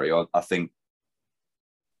case scenario. I think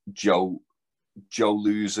Joe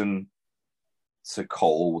losing to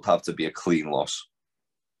Cole would have to be a clean loss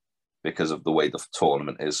because of the way the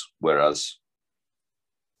tournament is, whereas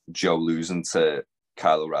Joe losing to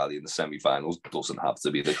Kyle O'Reilly in the semi-finals doesn't have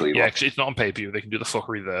to be the clean Yeah, loss. because it's not on pay-per-view. They can do the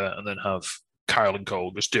fuckery there and then have Kyle and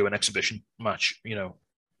Cole just do an exhibition match, you know.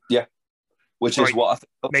 Yeah, which is what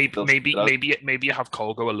I think. Maybe you have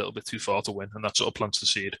Cole go a little bit too far to win, and that sort of plants the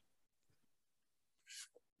seed.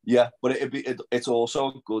 Yeah, but it's also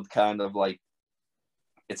a good kind of like,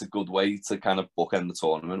 it's a good way to kind of bookend the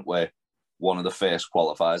tournament where one of the first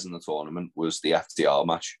qualifiers in the tournament was the FTR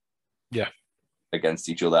match. Yeah. Against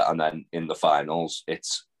each other, and then in the finals,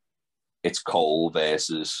 it's Cole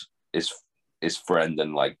versus his friend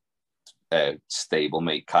and like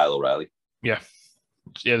stablemate Kyle O'Reilly. Yeah,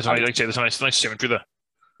 there's a nice symmetry there.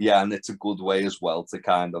 Yeah, and it's a good way as well to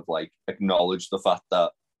kind of like acknowledge the fact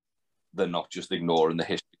that they're not just ignoring the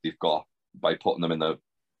history they've got by putting them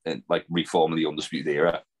in like reforming the Undisputed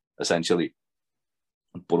Era, essentially,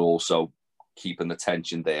 but also keeping the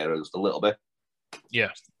tension there a little bit. Yeah.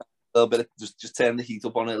 A little bit, just turn the heat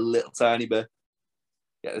up on it a little tiny bit.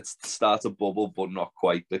 Yeah, it's start to bubble, but not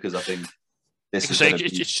quite, because I think this is going to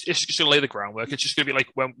be... It's just going to lay the groundwork. It's just going to be like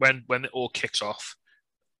when it all kicks off,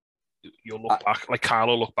 you'll look back, like Kyle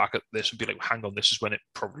will look back at this and be like, hang on, this is when it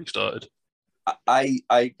probably started. I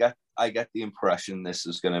get the impression this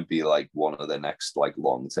is going to be like one of the next like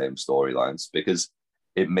long-term storylines, because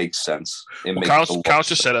it makes sense. Kyle's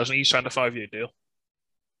just said, hasn't he? He signed a 5-year deal.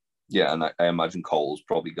 Yeah, and I imagine Cole's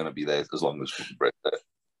probably going to be there as long as Britt.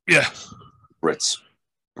 Yeah, Britt's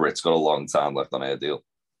got a long time left on her deal.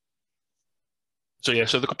 So they've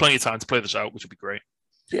got plenty of time to play this out, which would be great.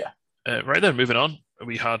 Yeah. Right then, moving on,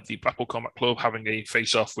 we had the Blackpool Combat Club having a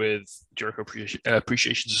face-off with Jericho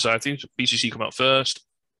Appreciation Society. So BCC come out first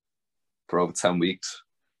for over 10 weeks.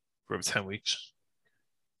 Is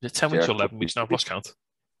it 10 weeks or 11 weeks now? I've lost count.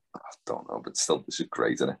 I don't know, but still, this is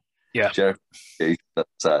great, isn't it? Yeah. Jericho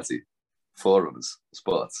Society, Forerunners,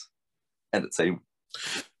 Sports, Entertainment.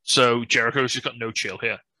 So Jericho's just got no chill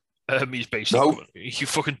here. He's basically he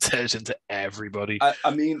fucking tears into everybody.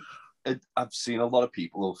 I mean, I've seen a lot of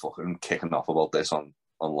people who are fucking kicking off about this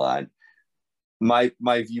online. My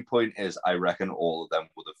viewpoint is, I reckon all of them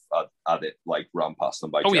would have had it like ran past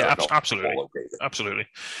them by. Oh Jericho. Yeah, absolutely.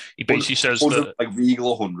 He basically says that like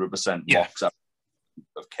Regal 100% mocks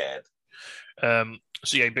have cared.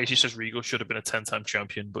 So yeah, he basically says Regal should have been a 10-time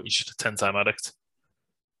champion, but he's just a 10-time addict.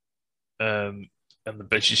 And then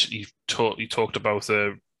basically he talked about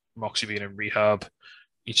Moxie being in rehab.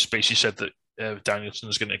 He just basically said that Danielson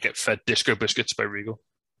is going to get fed disco biscuits by Regal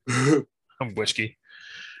and whiskey,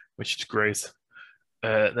 which is great.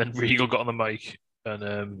 Then Regal got on the mic,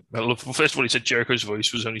 and first of all, he said Jericho's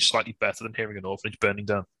voice was only slightly better than hearing an orphanage burning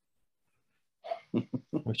down,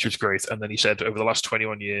 which was great. And then he said, over the last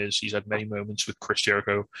 21 years, he's had many moments with Chris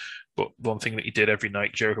Jericho, but one thing that he did every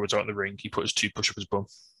night, Jericho was out in the ring, he put his toothbrush up his bum.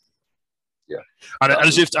 Yeah, and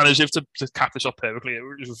as if to cap this up perfectly, it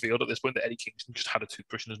was revealed at this point that Eddie Kingston just had a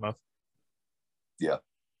toothbrush in his mouth. Yeah,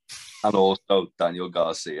 and also Daniel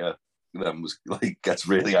Garcia then gets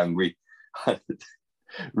really angry.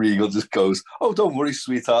 Regal just goes, "Oh, don't worry,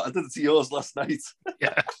 sweetheart, I did it to yours last night."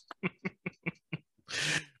 Yeah,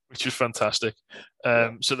 which was fantastic.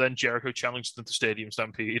 So then Jericho challenged them to Stadium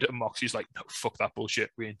Stampede, and Moxie's like, "No, fuck that bullshit.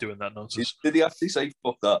 We ain't doing that nonsense." Did he actually say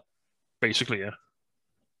 "fuck that"? Basically, yeah.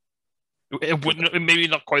 Maybe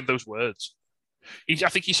not quite those words. I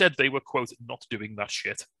think he said they were, quote, not doing that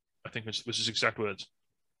shit. I think was his exact words.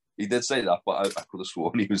 He did say that, but I could have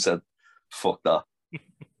sworn he said "fuck that."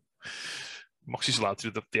 Moxie's allowed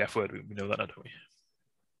to do the F word. We know that now, don't we?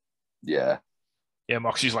 Yeah. Yeah,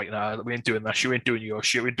 Moxie's like, nah, we ain't doing that shit. We ain't doing your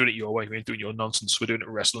shit. We ain't doing it your way. We ain't doing your nonsense. We're doing it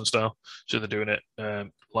wrestling style. So they're doing it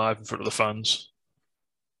live in front of the fans.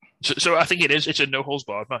 So I think it's a no holds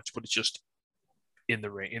barred match, but it's just in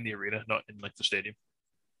the ring, in the arena, not in like the stadium.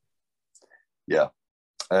 Yeah,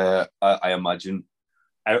 I imagine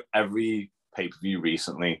every pay-per-view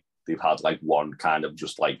recently they've had like one kind of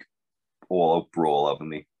just like all-out brawl,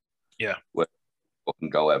 haven't they? Yeah, where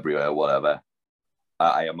fucking go everywhere, whatever.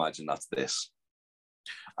 I imagine that's this.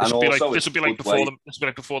 This will be like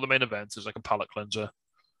before the main event. It's like a palate cleanser.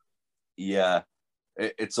 Yeah,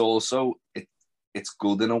 it's also it's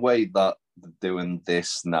good in a way that they're doing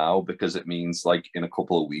this now, because it means like in a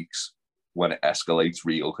couple of weeks when it escalates,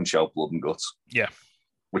 Regal can shout blood and guts. Yeah,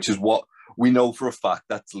 which is what we know for a fact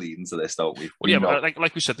that's leading to this, don't we? Well, yeah, but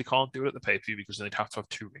like we said, they can't do it at the pay-per-view because then they'd have to have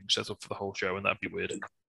 2 rings set up for the whole show, and that'd be weird.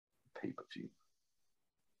 Pay-per-view.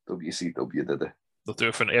 WCW did it. They'll do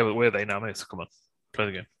it for where are they now, mate? Come on, play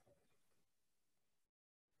the game.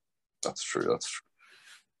 That's true. That's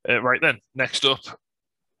true. Right then, next up,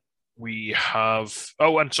 we have.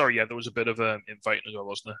 Oh, and sorry, yeah, there was a bit of infighting as well,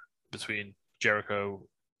 wasn't there, between Jericho,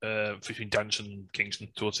 between Danielson and Kingston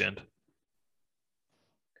towards the end.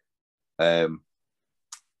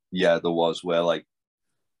 Yeah, there was where like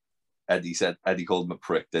Eddie called him a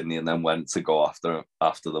prick, didn't he? And then went to go after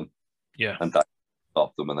them. Yeah, and that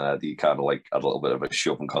stopped them, and then Eddie kind of like had a little bit of a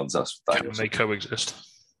shoving contest. Can they coexist?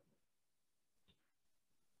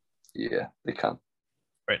 Yeah, they can.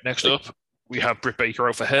 Right, next up, we have Britt Baker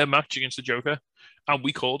out for her match against the Joker, and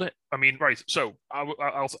we called it. I mean, right, so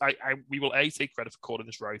we will A, take credit for calling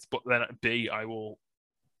this right, but then B, I will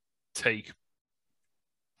take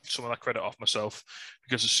some of that credit off myself,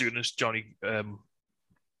 because as soon as Johnny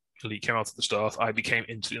Elite came out at the start, I became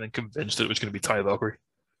instantly convinced that it was going to be Ty Valkyrie.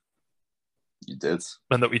 You did.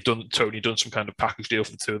 And that Tony done some kind of package deal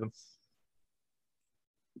for the two of them.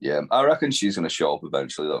 Yeah, I reckon she's going to show up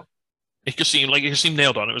eventually, though. It just seemed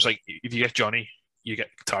nailed on. It was like, if you get Johnny, you get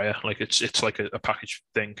Taya. Like it's like a package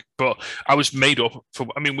thing. But I was made up for.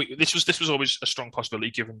 I mean, this was always a strong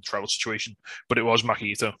possibility given the travel situation. But it was Maki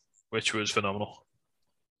Ito, which was phenomenal.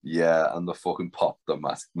 Yeah, and the fucking pop that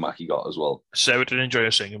Maki got as well. Sarah did enjoy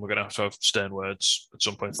her singing. We're gonna have to have stern words at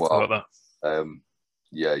some point about that.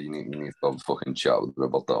 Yeah, you need to have a fucking chat with her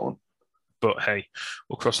about that one. But hey,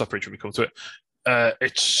 we'll cross that bridge when we come to it.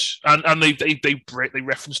 It's and they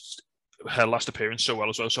referenced her last appearance so well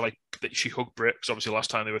as well. So like she hugged Britt because obviously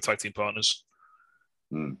last time they were tag team partners,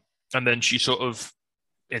 and then she sort of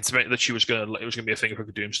intimated that it was gonna be a thing of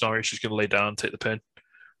a doom story. She was gonna lay down and take the pin,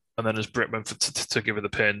 and then as Britt went to give her the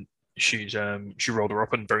pin, she rolled her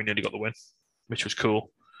up and very nearly got the win, which was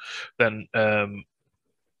cool. Then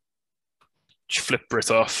she flipped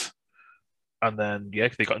Britt off, and then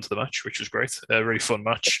they got into the match, which was great. A really fun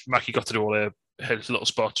match. Maki got to do all her little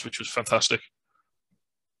spots, which was fantastic.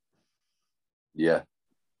 Yeah.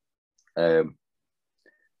 There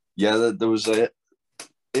was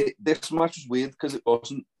this match was weird because it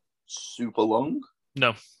wasn't super long.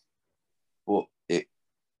 No. But it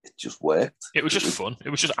just worked. It was just fun. It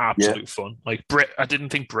was just absolute fun. Like Britt, I didn't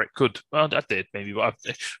think Britt could. Well, I did maybe, but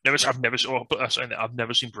I've never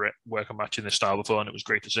seen Britt work a match in this style before, and it was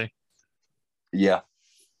great to see. Yeah.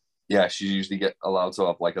 Yeah, she usually get allowed to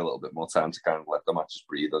have like a little bit more time to kind of let the matches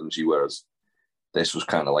breathe, doesn't she? Whereas this was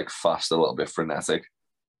kind of like fast, a little bit frenetic.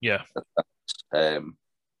 Yeah. There's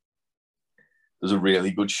a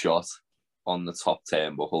really good shot on the top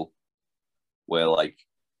turnbuckle where like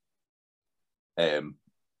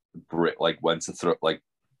Britt like went to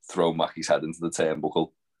throw Maki's head into the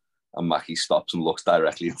turnbuckle, and Maki stops and looks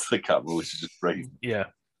directly into the camera, which is just great. Yeah.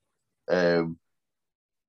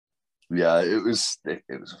 Yeah, it was a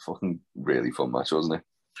fucking really fun match, wasn't it?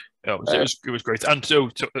 Yeah, it was great. And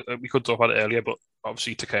so we could talk about it earlier, but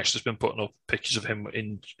obviously Takesh has been putting up pictures of him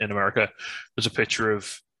in America. There's a picture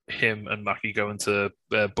of him and Maki going to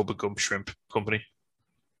Bubba Gump Shrimp Company.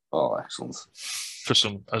 Oh, excellent. For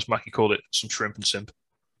some, as Maki called it, some shrimp and simp.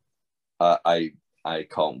 I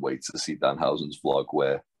can't wait to see Danhausen's vlog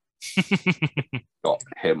where got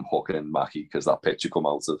him hooking Maki, because that picture come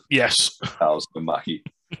out of Danhausen and Maki.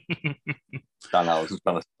 Danhausen's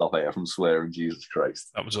trying to stop her from swearing, Jesus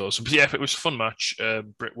Christ. That was awesome. But yeah, it was a fun match.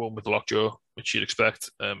 Britt won with the lockjaw, which you'd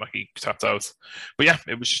expect. Maki tapped out. But yeah,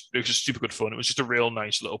 it was just super good fun. It was just a real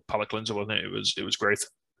nice little palate cleanser, wasn't it? It was great.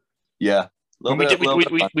 Yeah. We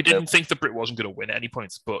didn't think that Britt wasn't going to win at any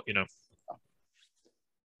point, but you know.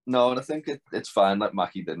 No, and I think it's fine that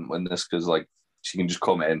Maki didn't win this, because like she can just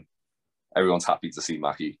come in. Everyone's happy to see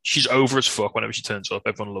Maki. She's over as fuck whenever she turns up.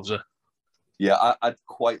 Everyone loves her. Yeah, I'd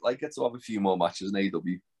quite like it to have a few more matches in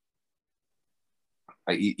AEW.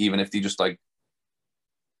 Like, even if they just put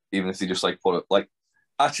it like,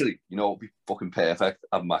 actually, you know, it'd be fucking perfect.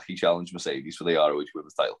 Have Maki challenge Mercedes for the ROH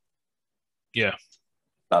Women's title. Yeah,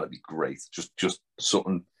 that'd be great. Just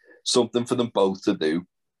something for them both to do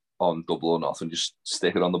on Double or Nothing. Just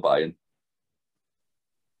stick it on the buy-in.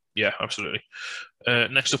 Yeah, absolutely.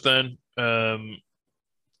 Next up, then,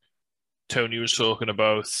 Tony was talking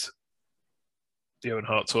about the Owen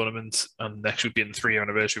Hart tournament, and next would be in the 3-year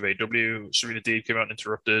anniversary of AEW. Serena Deeb came out and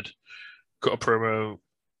interrupted, cut a promo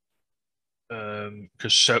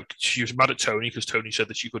because she was mad at Tony because Tony said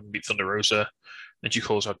that she couldn't beat Thunder Rosa. Then she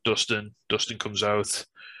calls out Dustin. Dustin comes out.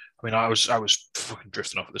 I mean, I was fucking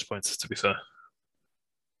drifting off at this point, to be fair.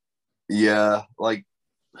 Yeah, like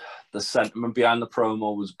the sentiment behind the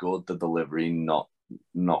promo was good. The delivery not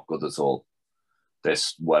good at all.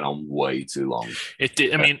 This went on way too long. It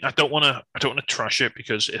did. I mean, I don't want to trash it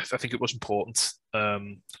because I think it was important,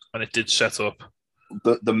 and it did set up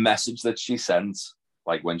the message that she sent,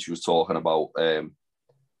 like when she was talking about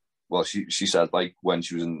well, she said like when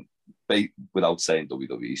she was in, without saying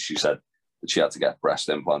WWE, she said that she had to get breast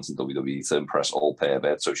implants in WWE to impress all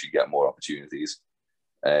perverts so she'd get more opportunities.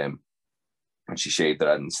 And she shaved her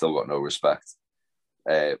head and still got no respect.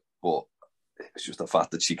 But it's just the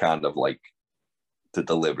fact that she kind of like, the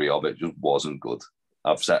delivery of it just wasn't good.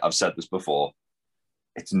 I've said this before.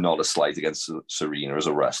 It's not a slight against Serena as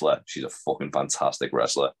a wrestler. She's a fucking fantastic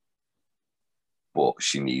wrestler. But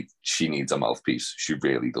she needs a mouthpiece. She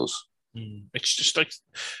really does. It's just like,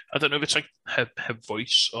 I don't know if it's like her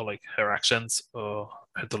voice or like her accent or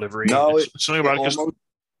her delivery. No, it's something about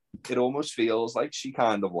it almost feels like she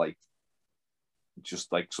kind of like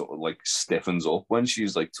just like sort of like stiffens up when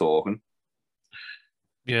she's like talking.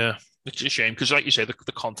 Yeah, it's a shame because, like you say, the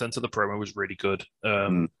content of the promo was really good,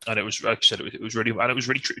 and it was, like I said, it was really, and it was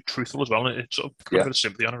really truthful as well, and it sort of got a bit of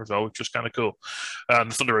sympathy on her as well, which was kind of cool. The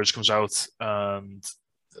Thunder Rosa comes out and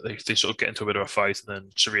they sort of get into a bit of a fight, and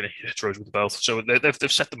then Serena hits Rose with the belt. So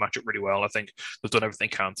they've set the match up really well. I think they've done everything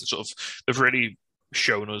they can to sort of, they've really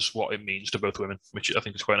shown us what it means to both women, which I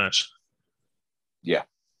think is quite nice. Yeah,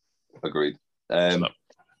 agreed. Yeah,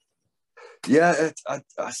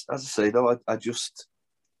 as I say though, I just.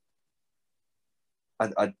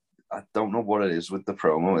 I don't know what it is with the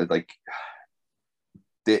promo. Like,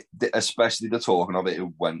 especially the talking of it, it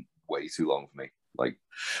went way too long for me. Like,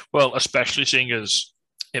 well, especially seeing as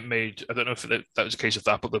it made, I don't know if that was a case of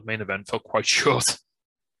that, but the main event felt quite short.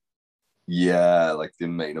 Yeah, like the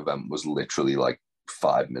main event was literally like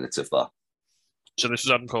 5 minutes, if that. So this is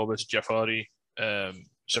Adam Cole versus Jeff Hardy,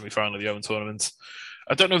 semi-final of the Owen tournament.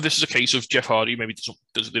 I don't know if this is a case of Jeff Hardy maybe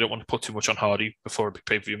they don't want to put too much on Hardy before a big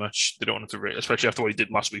pay-per-view match. They don't want it to, especially after what he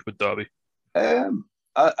did last week with Darby. I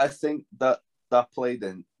think that played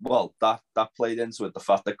in. Well, that played into it. The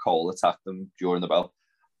fact that Cole attacked them during the bell.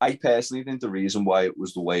 I personally think the reason why it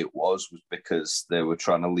was the way it was because they were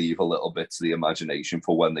trying to leave a little bit to the imagination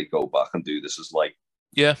for when they go back and do this as like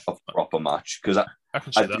a proper match. Because I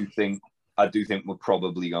do think we're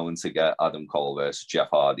probably going to get Adam Cole versus Jeff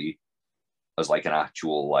Hardy as like an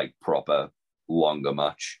actual like proper longer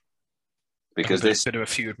match, because this bit of a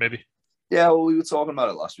feud maybe. Yeah, well, we were talking about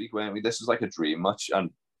it last week, weren't we? This is like a dream match, and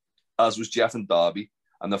as was Jeff and Darby,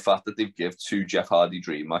 and the fact that they've give 2 Jeff Hardy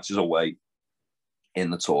dream matches away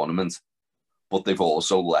in the tournament, but they've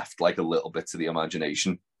also left like a little bit to the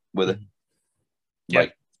imagination with it. Yeah,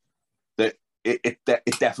 like it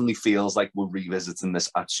definitely feels like we're revisiting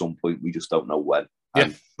this at some point. We just don't know when. Yeah.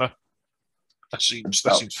 That seems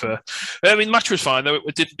fair. I mean, the match was fine though.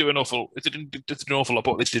 It didn't do an awful lot,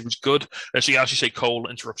 but what they did was good. So, as you say, Cole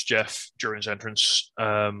interrupts Jeff during his entrance.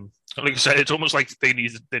 Like I said, it's almost like they knew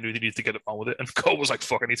they needed to get on with it, and Cole was like,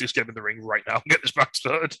 "Fuck, I need to just get him in the ring right now and get this match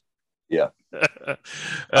started." Yeah,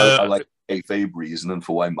 I like kayfabe reasoning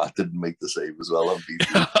for why Matt didn't make the save as well on BT.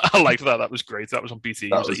 I liked that. That was great. That was on BT.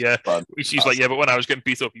 She's like, "Yeah, but when I was getting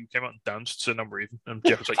beat up, you came out and danced, so no reason." And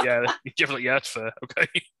Jeff was like, "Yeah." Jeff was like, "Yeah, it's fair. Okay."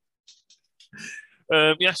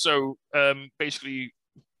 So basically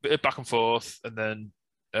back and forth, and then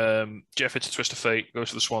Jeff hits a twist of fate, goes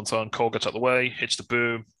for the swanton, Cole gets out of the way, hits the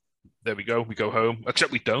boom. There we go. We go home.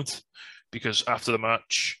 Except we don't, because after the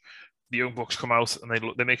match, the Young Bucks come out and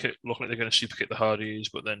they make it look like they're going to super kick the Hardys,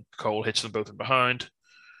 but then Cole hits them both in behind.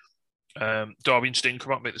 Darby and Sting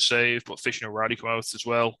come out and make the save, but Fish and O'Reilly come out as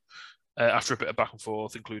well. After a bit of back and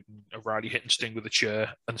forth, including O'Reilly hitting Sting with a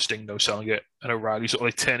chair and Sting no selling it, and O'Reilly sort of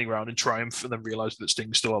like turning around in triumph and then realising that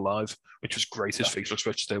Sting's still alive, which was great. His facial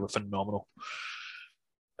expressions there were phenomenal.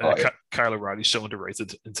 Kyle O'Reilly's so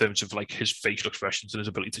underrated in terms of like his facial expressions and his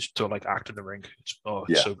ability to like act in the ring. It's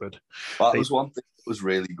so good. That was one thing that was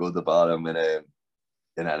really good about him in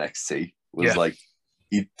NXT was like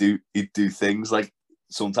he'd do things like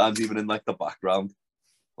sometimes even in like the background,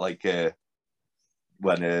 like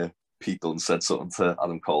when Pete Dunne said something to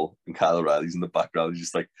Adam Cole and Kyle O'Reilly's in the background. He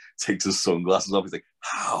just like takes his sunglasses off. He's like,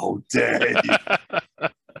 "How dare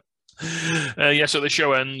you?" So the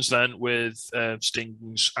show ends then with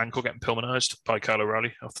Sting's ankle getting pulmonized by Kyle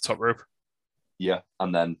O'Reilly off the top rope. Yeah,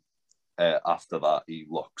 and then after that, he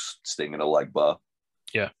locks Sting in a leg bar.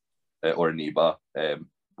 Yeah, or a knee bar,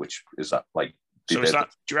 which is that like. So is that?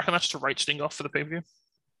 Do you reckon that's to write Sting off for the pay-per-view?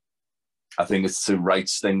 I think it's to write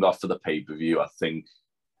Sting off for the pay-per-view. I think.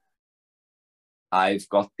 I've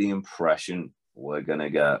got the impression we're gonna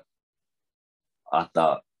get at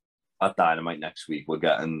Dynamite next week. We're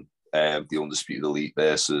getting the Undisputed Elite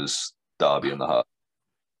versus Darby and the Hardys.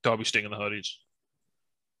 Darby, Sting, and the Hardys.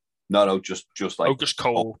 No, just like just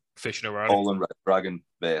Cole, Fish, and O'Reilly. Cole and Red Dragon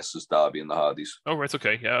versus Darby and the Hardys. Oh right,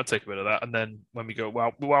 okay, yeah, I'll take a bit of that. And then when we go,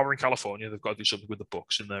 while we're in California, they've got to do something with the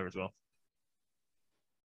Bucks in there as well.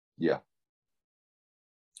 Yeah.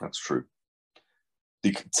 That's true.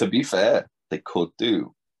 To be fair, they could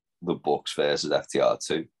do the Bucks versus FTR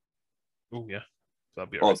 2. Oh yeah,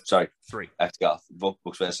 that'd be Oh, sorry, 3. FTR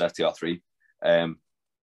Bucks versus FTR 3.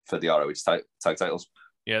 For the ROH tag titles.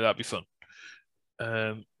 Yeah, that'd be fun.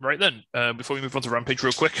 Right then, before we move on to Rampage,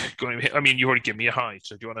 real quick. I mean, you already given me a high,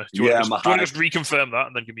 so do you want to just reconfirm that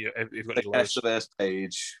and then give me if you've got any lows? The first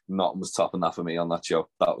page, nothing was topping that for me on that show.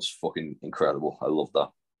 That was fucking incredible. I love that.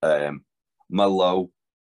 My low,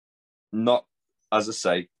 not as I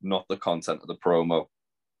say, not the content of the promo,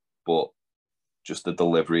 but just the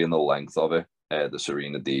delivery and the length of it. The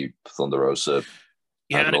Serena Deeb, Thunder Rosa.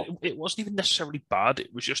 Yeah, and it wasn't even necessarily bad. It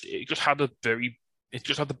just had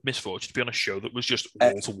the misfortune to be on a show that was just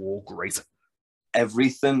wall to wall great.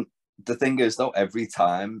 Everything. The thing is, though, every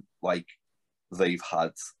time like they've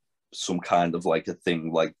had some kind of like a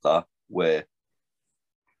thing like that where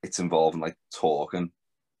it's involving like talking,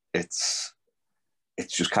 it's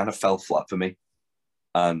just kind of fell flat for me.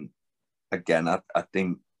 And again, I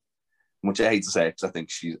think, much I hate to say it, because I think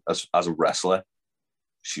she's as a wrestler,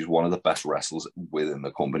 she's one of the best wrestlers within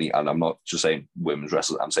the company. And I'm not just saying women's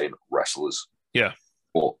wrestlers, I'm saying wrestlers. Yeah.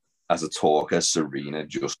 But as a talker, Serena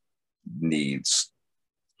just needs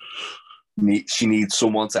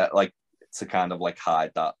someone to kind of like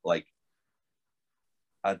hide that, like,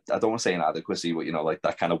 I don't want to say inadequacy, but like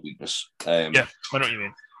that kind of weakness. Yeah, I know what you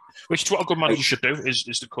mean. Which is what a good manager should do, is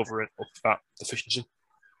to cover it up that deficiency.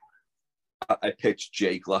 I pitched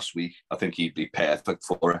Jake last week. I think he'd be perfect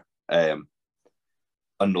for it.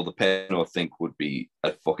 Another person I think would be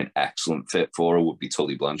a fucking excellent fit for her would be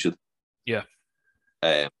Tully Blanchard. Yeah.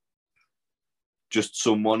 Just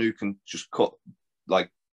someone who can just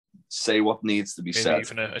say what needs to be Maybe said.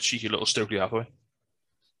 Even a cheeky little Stokely Hathaway.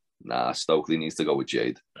 Nah, Stokely needs to go with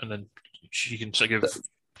Jade. And then she can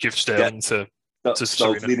give Sterling to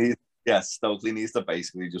Stokely Stokely needs to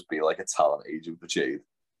basically just be like a talent agent for Jade.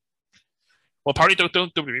 Well, apparently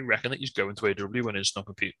don't WWE reckon that he's going to AEW when his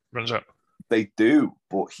non-compete runs out. They do,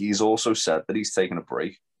 but he's also said that he's taking a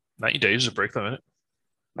break. 90 days is a break, though, isn't it?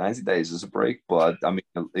 90 days is a break, but I mean,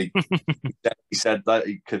 he said that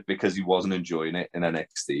because he wasn't enjoying it in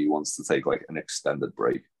NXT, he wants to take like an extended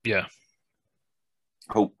break. Yeah.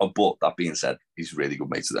 But that being said, he's really good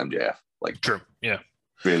mates with MJF. Like, true, yeah.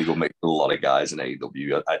 Really good mates with a lot of guys in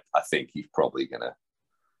AEW. I think he'll probably end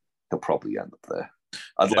up there.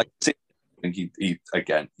 I'd like to see. I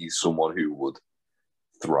think he's someone who would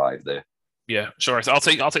thrive there. Yeah, sorry, I'll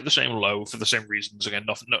take the same low for the same reasons. Again,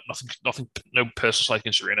 nothing, no personal slight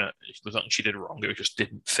against Serena. There's nothing she did wrong. It just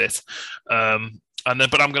didn't fit. But I'm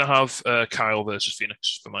going to have Kyle versus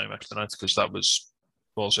Phoenix for my match tonight, because that was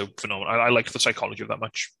also phenomenal. I like the psychology of that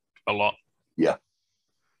match a lot. Yeah,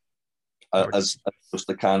 as just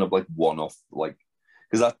the kind of like one-off, like,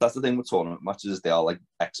 because that's the thing with tournament matches, they are like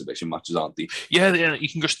exhibition matches, aren't they? Yeah,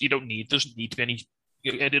 you don't need, doesn't need to be any.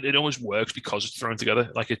 It always works because it's thrown together.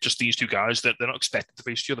 Like, it's just these two guys that they're not expected to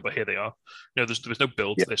face each other, but here they are. There's no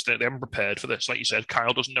build to this. They haven't prepared for this. Like you said,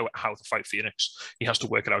 Kyle doesn't know how to fight Phoenix. He has to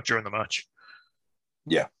work it out during the match.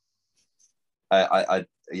 Yeah, I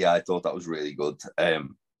thought that was really good.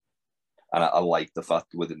 And I like the fact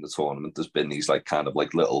that within the tournament there's been these like kind of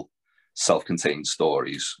like little self-contained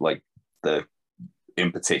stories. Like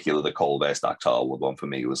in particular, the Cole versus Dax Harwood one for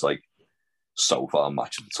me was like so far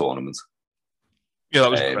match of the tournament. Yeah,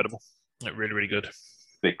 that was incredible. Like, really, really good.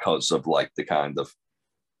 Because of like the kind of,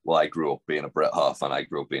 well, I grew up being a Bret Hart fan, I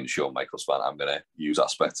grew up being a Shawn Michaels fan. I'm going to use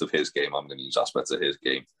aspects of his game. I'm going to use aspects of his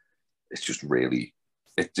game. It's just really,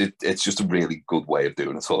 it's just a really good way of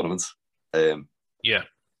doing a tournament. Yeah.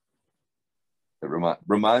 It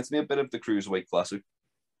reminds me a bit of the Cruiserweight Classic.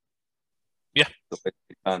 Yeah.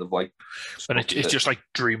 Kind of like. And it's just like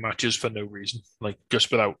dream matches for no reason. Like,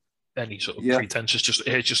 just without any sort of pretense. It's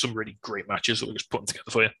just some really great matches that we're just putting together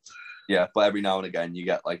for you. Yeah, but every now and again you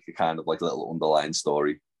get like a kind of like little underlying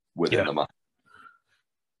story within the match.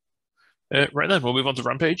 Right then, we'll move on to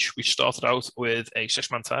Rampage. We started out with a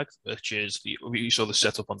 6-man tag, which is you saw the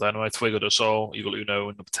setup on Dynamite: Fuego del Sol, Evil Uno,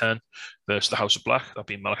 and number 10 versus the House of Black. That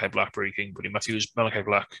being Malachi Black, Brody King, Buddy Matthews, Malachi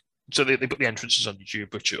Black. So they put the entrances on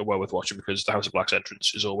YouTube, which are well worth watching, because the House of Black's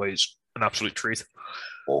entrance is always an absolute treat.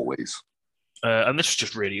 Always. And this was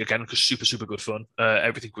just really, again, super, super good fun.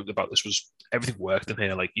 Everything about this everything worked in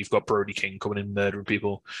here. Like, you've got Brody King coming in murdering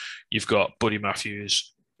people. You've got Buddy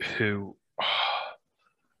Matthews, who...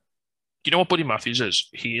 Do you know what Buddy Matthews is?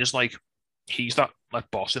 He's that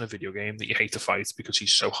like boss in a video game that you hate to fight because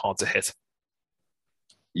he's so hard to hit.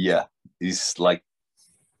 Yeah, he's like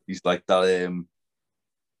that.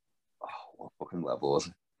 What fucking level was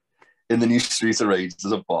it? In the new Streets of Rage,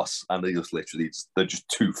 there's a boss, and they're just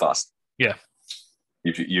too fast. Yeah,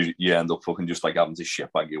 you end up fucking just like having to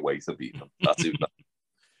shitbag your way to beat him. That's it.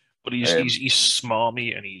 But he's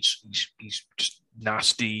smarmy, and he's just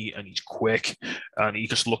nasty, and he's quick, and he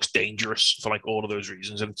just looks dangerous for like all of those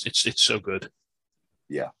reasons, and it's so good.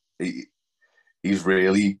 Yeah, he's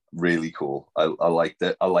really, really cool. I like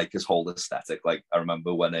that. I like his whole aesthetic. Like, I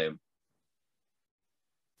remember when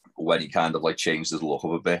he kind of like changed his look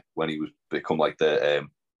up a bit when he was become like the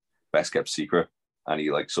best kept secret, and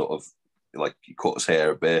he like sort of like he cut his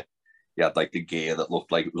hair a bit. He had like the gear that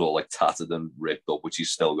looked like it was all like tattered and ripped up, which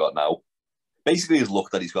he's still got now. Basically, his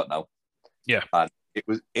look that he's got now. Yeah, and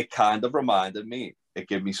it kind of reminded me. It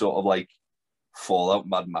gave me sort of like Fallout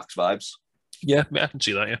Mad Max vibes. Yeah, I can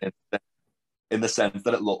see that. Yeah, in the sense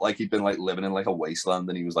that it looked like he'd been like living in like a wasteland,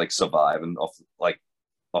 and he was like surviving off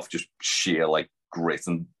just sheer like grit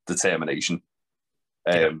and determination.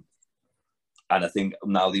 And I think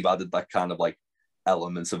now they've added that kind of like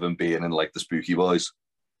elements of him being in like the Spooky Boys.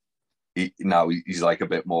 He's like a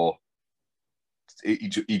bit more. He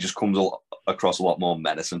just comes across a lot more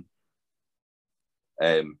menacing.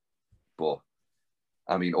 But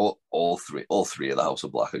I mean, all three of the House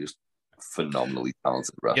of Black are just phenomenally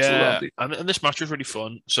talented wrestlers. Yeah, and this match was really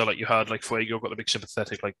fun. So like you had like Fuego got the big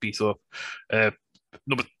sympathetic like beat up.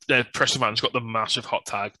 Preston Man's got the massive hot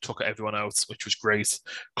tag, took everyone out, which was great.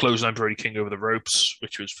 Clothesline Brody King over the ropes,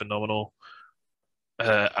 which was phenomenal.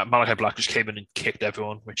 Malachi Black just came in and kicked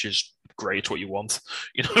everyone, which is great. It's what you want,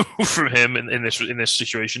 from him in this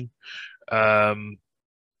situation. And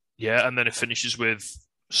then it finishes with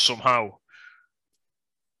somehow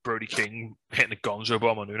Brody King hitting a Gonzo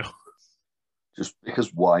bomb on Uno. Just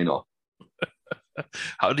because, why not?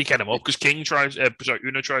 How did he get him up? Because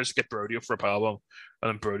Uno tries to get Brody up for a powerbomb, and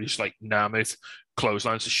then Brody's like, "Nah, mate,"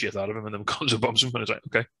 clotheslines the shit out of him, and then Gonzo bombs him, and it's like,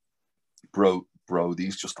 okay.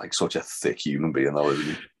 Brody's just like such a thick human being, though, isn't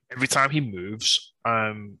he? Every time he moves,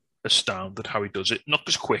 I'm astounded how he does it. Not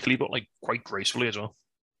just quickly, but like quite gracefully as well.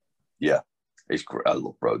 Yeah, he's great. I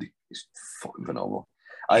love Brody. He's fucking phenomenal.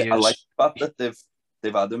 I like the fact that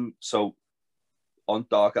they've had him. So on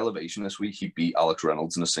Dark Elevation this week, he beat Alex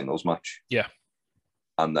Reynolds in a singles match. Yeah,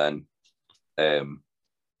 and then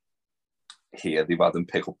here they've had him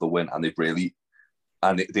pick up the win, and they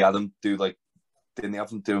had him do like. Didn't they have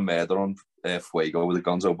them do a murder on Fuego with a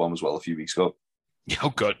Gonzo bomb as well a few weeks ago? Oh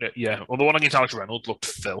god, yeah. Well, the one against Alex Reynolds looked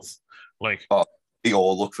filth. Like, they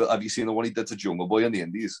all look filth. Have you seen the one he did to Jungle Boy in the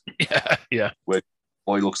Indies? Yeah. Where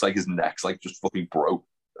boy looks like his neck's like just fucking broke.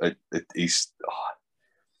 He's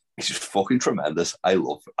just fucking tremendous. I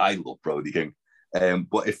love Brody King,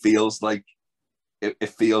 but it feels like they're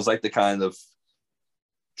kind of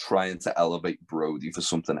trying to elevate Brody for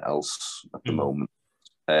something else at the moment.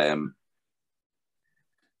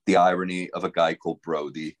 The irony of a guy called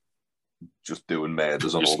Brody just doing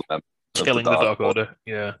murders on all the members killing the Dark Order,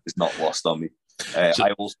 yeah, is not lost on me.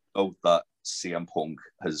 I also know that CM Punk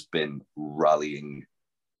has been rallying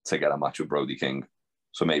to get a match with Brody King,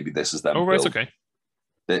 so maybe this is them. Oh, right, okay.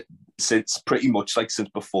 Since pretty much like since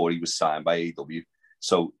before he was signed by AEW,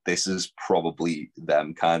 so this is probably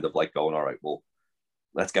them kind of like going, all right, well,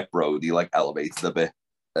 let's get Brody like elevated a bit.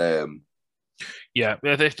 Yeah,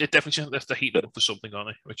 it definitely that's the heat up for something on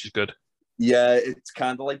it, which is good. Yeah, it's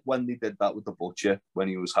kind of like when they did that with the Butcher when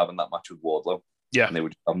he was having that match with Wardlow. Yeah, and they were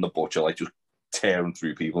just having the Butcher like just tearing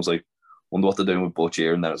through people. It's like, wonder what they're doing with Butcher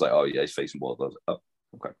here, and then it's like, oh yeah, he's facing Wardlow. Like, oh,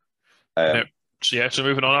 okay. So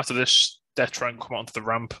moving on after this, Death Triangle come onto the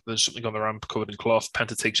ramp. There's something on the ramp covered in cloth.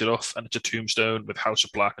 Penta takes it off, and it's a tombstone with House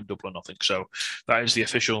of Black and Double or Nothing. So that is the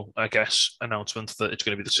official, I guess, announcement that it's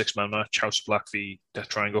going to be the 6-man match: House of Black v Death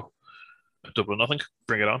Triangle. Double or Nothing.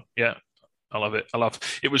 Bring it on. Yeah, I love it.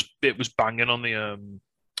 It was banging on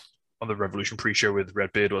the Revolution pre-show with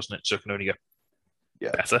Redbeard, wasn't it? So it can only get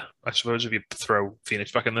better, I suppose, if you throw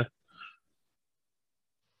Phoenix back in there.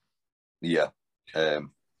 Yeah. I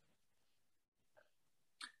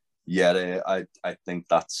think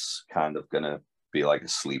that's kind of gonna be like a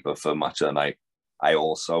sleeper for match of the night. I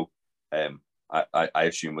also I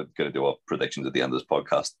assume we're gonna do our predictions at the end of this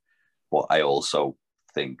podcast, but I also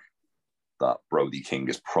think that Brody King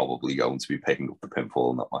is probably going to be picking up the pinfall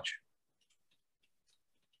in that match.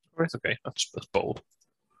 Right, okay, that's bold.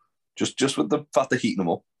 Just with the fact they're heating them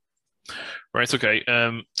up. Right, okay.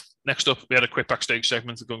 Next up, we had a quick backstage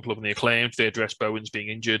segment of Gun Club and the Acclaimed. They addressed Bowens being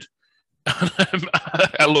injured.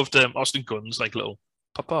 I loved Austin Gunn's like little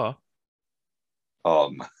papa.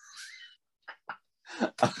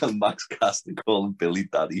 Max Caster calling Billy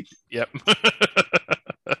Daddy. Yep.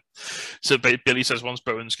 So Billy says once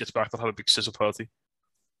Bowens gets back, they'll have a big sizzle party.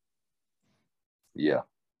 Yeah.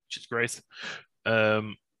 Which is great.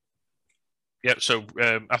 Yeah, so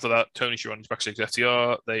after that, Tony Schiavone's backstage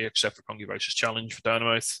FTR. They accept Roppongi Vice's challenge for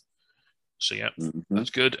Dynamite. So yeah, that's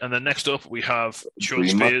good. And then next up we have Sean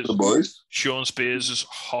Spears. Sean Spears'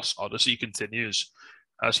 Hoss Odyssey continues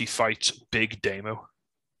as he fights Big Damo.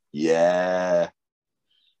 Yeah.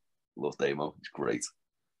 Love Damo. He's great.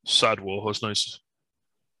 Sad Warhorse, nice.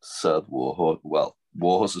 Sad Warhorse. Well,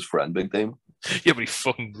 Warhorse's friend, Big Damo. Yeah, but he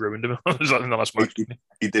fucking ruined him. Was that in the last match?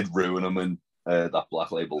 He did ruin him in that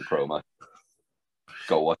Black Label promo.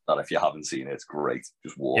 Go watch that if you haven't seen it. It's great.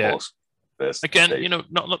 Just Warhorse. Yeah. Again,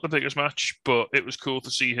 not the biggest match, but it was cool to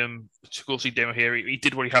see him. It's cool to see Damo here. He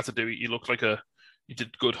did what he had to do. He looked like he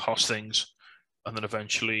did good Hoss things. And then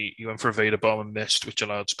eventually he went for a Vader bomb and missed, which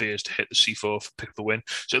allowed Spears to hit the C4 for pick up the win.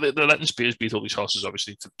 So they're letting Spears beat all these horses,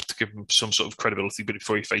 obviously, to give him some sort of credibility. But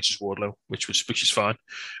before he faces Wardlow, which is fine.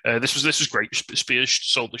 This was great. Spears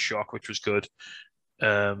sold the shock, which was good.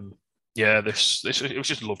 This it was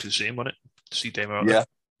just lovely to see him, wasn't it? To see Damo out there.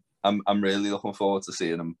 I'm really looking forward to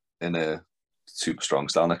seeing him in a super strong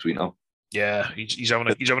style next week now. Yeah, he's having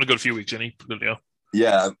a good few weeks, isn't he?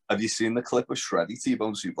 Yeah. Have you seen the clip of Shreddy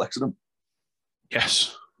T-Bone suplexing him?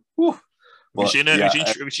 Yes. Have you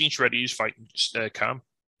seen Shreddy's fighting Cam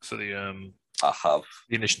for the I have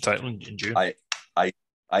the Ignition title in June? I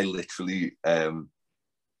literally I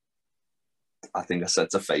think I said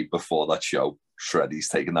to Fate before that show, Shreddy's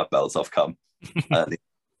taking that belt off Cam. and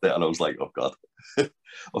I was like, oh god.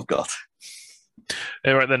 Oh god.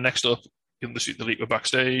 Right, then next up, the Elite were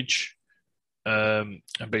backstage. And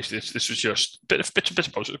basically this was just a bit of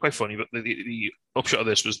post. It was quite funny, but the upshot of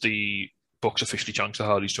this was the Bucks officially challenged the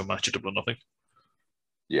Hardys to a match at Double or Nothing.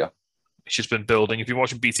 Yeah. It's just been building. If you've been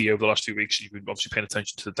watching BT over the last 2 weeks, you've been obviously paying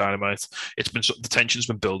attention to the Dynamite. The tension's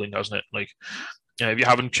been building, hasn't it? Like, if you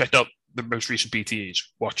haven't checked out the most recent BTEs,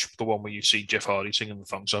 watch the one where you see Jeff Hardy singing the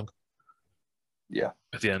thong song. Yeah.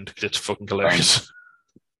 At the end, it's fucking hilarious.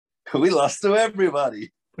 We lost to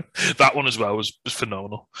everybody. That one as well was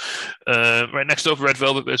phenomenal. Right, next up, Red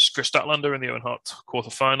Velvet versus Chris Statlander in the Owen Hart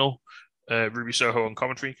quarterfinal. Ruby Soho on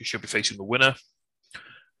commentary because she'll be facing the winner.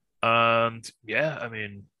 And yeah, I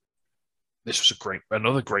mean, this was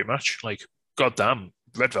another great match. Like, goddamn,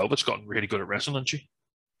 Red Velvet's gotten really good at wrestling, hasn't she?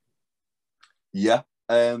 Yeah.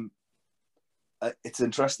 It's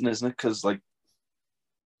interesting, isn't it? Because like,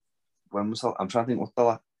 when was that? I'm trying to think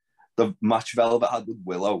what the match Velvet had with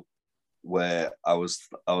Willow, where I was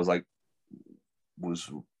like, was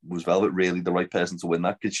Velvet really the right person to win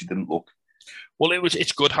that? Because she didn't look. Well,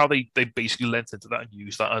 it's good how they basically lent into that and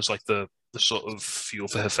used that as like the sort of fuel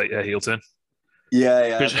for her heel turn.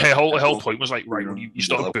 Yeah. Because her whole point was like, right, you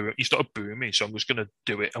started booing me, so I'm just gonna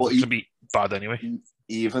do it. I'm gonna be bad anyway.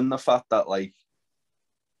 Even the fact that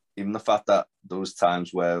those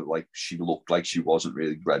times where like she looked like she wasn't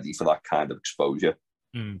really ready for that kind of exposure.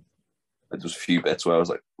 There was a few bits where I was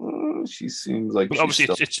like, she seems like. But obviously,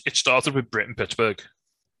 it started with Britt in Pittsburgh.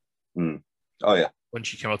 Oh yeah. When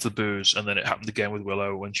she came out to the booze, and then it happened again with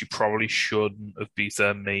Willow when she probably shouldn't have beat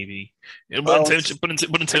her, maybe. But in terms of the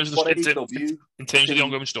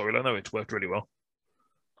ongoing storyline, though, it worked really well.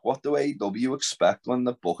 What do AEW expect when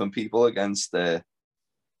they're booking people against like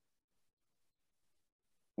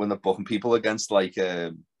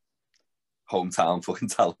hometown fucking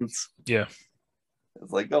talents? Yeah.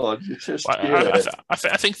 It's like, oh, just.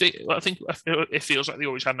 I think it feels like they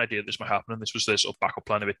always had an idea this might happen, and this was their sort of backup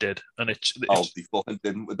plan if it did. And they fucking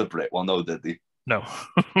didn't with the Brit one, though, did they? No.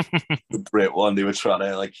 The Brit one, they were trying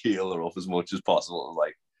to like heal her up as much as possible.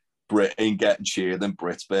 Like, Brit ain't getting cheered in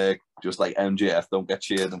Britsburg, just like MJF don't get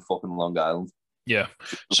cheered in fucking Long Island. Yeah.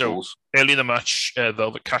 So early in the match,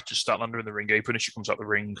 Velvet catches Statlander in the ring apron as she comes out the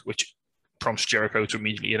ring, which prompts Jericho to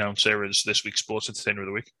immediately announce her as this week's Sports Entertainer of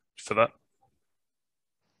the Week for that.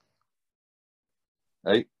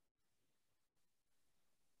 Hey.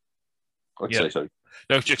 Sorry.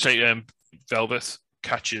 No, just say Velvet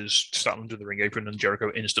catches Statlander in the ring apron and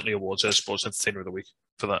Jericho instantly awards her Sports Entertainer of the Week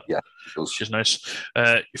for that. Yeah. Which is nice.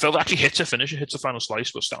 Velvet actually hits her finisher, hits the final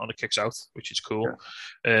slice, but Statlander kicks out, which is cool.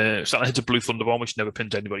 Yeah. Statlander hits a Blue Thunder Bomb, which never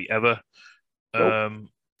pinned anybody ever. Nope.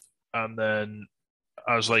 And then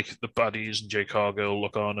as like the baddies and Jay Cargill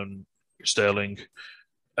look on and Sterling,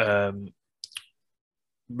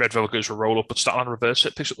 Red Velvet goes for a roll up, but Statlander reverses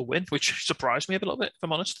it, picks up the win, which surprised me a little bit, if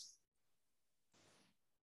I'm honest.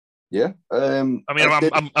 Yeah. I mean,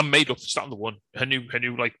 I'm made up. Statlander won. Her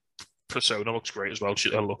new like persona looks great as well.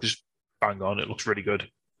 Her look is bang on. It looks really good.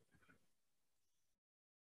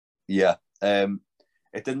 Yeah. It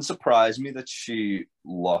didn't surprise me that she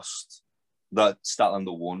lost, that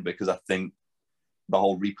Statlander won, because I think the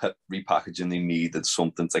whole repackaging, they needed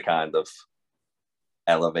something to kind of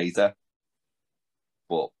elevate her.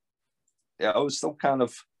 But I was still kind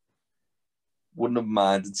of wouldn't have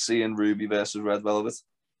minded seeing Ruby versus Red Velvet.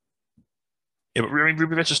 Yeah, but I mean,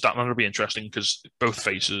 Ruby versus Statlander will be interesting because both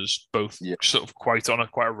faces, both sort of quite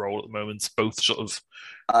a role at the moment. Both sort of.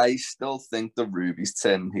 I still think the Ruby's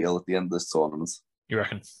turning heel at the end of this tournament. You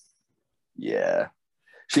reckon? Yeah,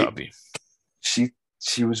 she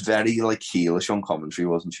was very like heelish on commentary,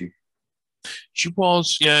 wasn't she? She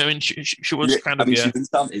was, yeah. I mean, she was kind of. I mean, she didn't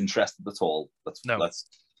sound interested at all. Let's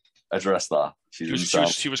address that. She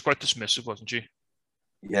was quite dismissive, wasn't she?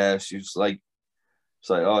 Yeah, she was like,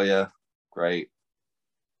 oh yeah, great.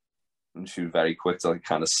 And she was very quick to like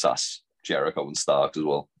kind of sass Jericho and Stark as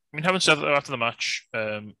well. I mean, having said that, after the match,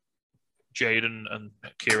 Jade and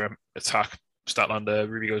Kira attack Statlander.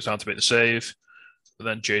 Ruby goes down to make the save. And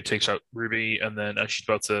then Jade takes out Ruby, and then as she's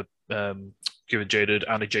about to give it Jaded,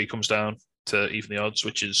 Anna Jay comes down to even the odds,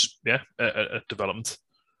 which is a development.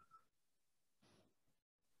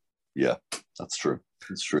 Yeah, that's true.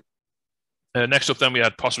 It's true. Next up, then we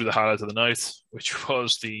had possibly the highlight of the night, which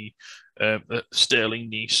was the Sterling,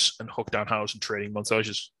 Nice, and Hook Danhausen training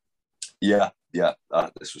montages. Yeah,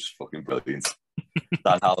 this was fucking brilliant.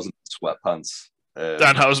 Danhausen sweatpants.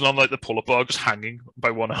 Danhausen on like the pull-up bar, just hanging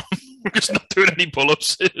by one arm, just not doing any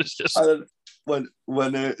pull-ups. It was just when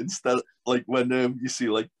instead like when you see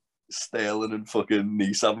like Sterling and fucking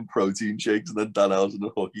Nice having protein shakes, and then Danhausen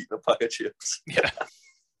and Hook eating a pack of chips. Yeah.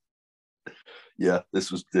 Yeah,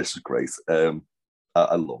 this was great.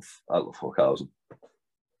 I love Hookhausen.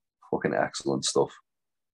 Fucking excellent stuff.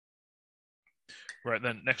 Right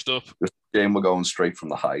then, next up, this game we're going straight from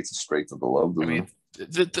the high to straight to the low. I mean,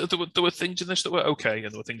 there were things in this that were okay,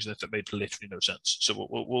 and there were things in it that made literally no sense. So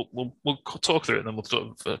we'll talk through it, and then we'll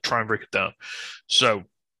sort of try and break it down. So,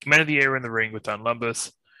 Men of the Year in the ring with Dan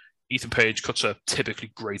Lambert. Ethan Page cuts a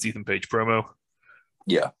typically great Ethan Page promo.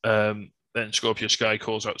 Yeah. Then Scorpio Sky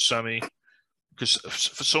calls out Sammy. Because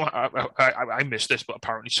for some, I missed this, but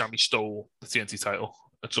apparently Sammy stole the TNT title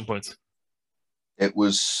at some point. It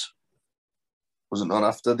wasn't on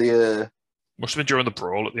after the. Must have been during the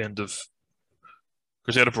brawl at the end of.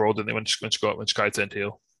 Because they had a brawl, didn't they? When Sky turned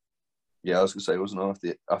heel. Yeah, I was gonna say it wasn't on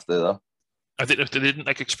after that. I think they didn't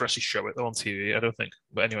like expressly show it though on TV. I don't think,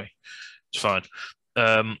 but anyway, it's fine.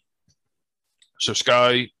 So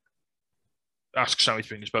Sky asks Sammy to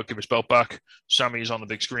bring his belt, give his belt back. Sammy is on the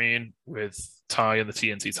big screen with Ty and the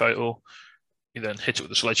TNT title. He then hits it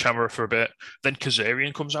with a sledgehammer for a bit. Then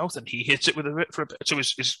Kazarian comes out and he hits it with a bit for a bit. So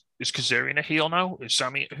is Kazarian a heel now? Is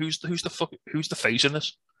Sammy who's the face in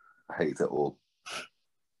this? I hate it all.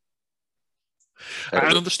 I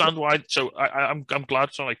understand why. So I'm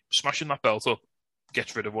glad. So like smashing that belt up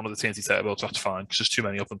gets rid of one of the TNT title belts. That's fine because there's too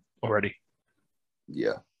many of them already.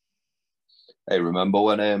 Yeah. Hey, remember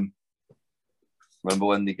when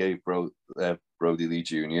they gave Brody Lee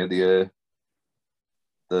Jr.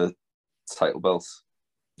 the title belt?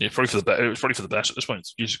 Yeah, probably for the best. It was probably for the best at this point.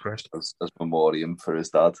 Jesus Christ! As memoriam for his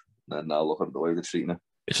dad, and now look at the way they're treating it.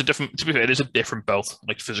 It's a different. To be fair, it is a different belt,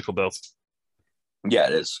 like physical belt. Yeah,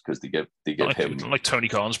 it is because they give him like Tony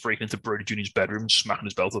Khan's breaking into Brody Jr.'s bedroom, and smacking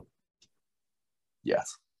his belt up. Yeah.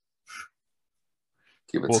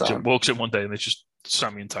 Give it time. Walks in one day and it's just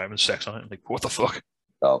Sammy and Ty and sex on it. Like, what the fuck?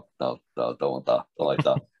 No, don't want that. Don't like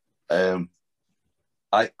that.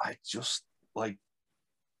 I just like.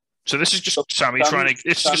 So this is just Sammy trying to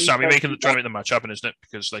make the match happen, isn't it?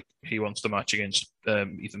 Because like he wants the match against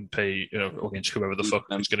Ethan Page, or against whoever the fuck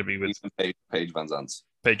he's going to be with. Ethan Page Van Zandt.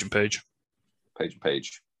 Page and Page.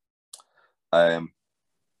 And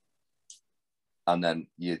then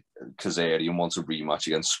Kazarian wants a rematch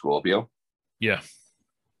against Scorpio. Yeah.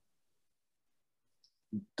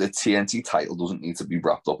 The TNT title doesn't need to be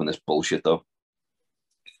wrapped up in this bullshit, though.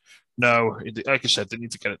 No, like I said, they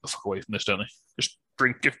need to get it the fuck away from this, don't they? Just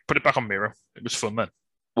put it back on Miro. It was fun then.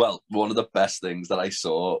 Well, one of the best things that I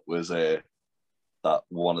saw was that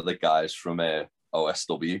one of the guys from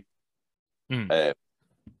OSW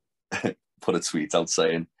put a tweet out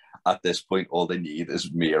saying, at this point, all they need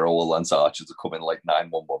is Miro or Lance Archer to come in like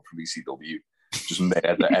 911 from ECW, just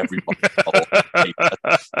murder everybody.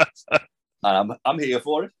 And I'm here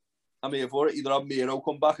for it. Either have Miro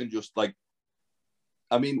come back and just like,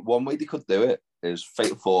 I mean, one way they could do it is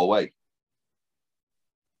Fatal 4-Way,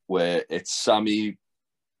 where it's Sammy,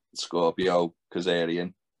 Scorpio,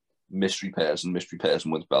 Kazarian, mystery person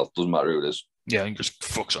wins belt, doesn't matter who it is. Yeah, and just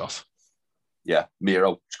fucks off. Yeah,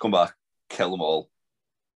 Miro, just come back, kill them all,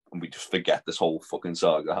 and we just forget this whole fucking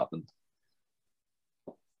saga happened.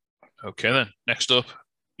 Okay then, next up,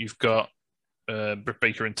 you've got Britt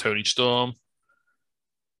Baker and Tony Storm.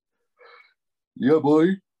 Yeah,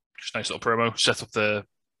 boy. Just nice little promo. Set up the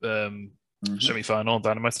semi-final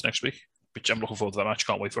Dynamite next week. which I'm looking forward to that match.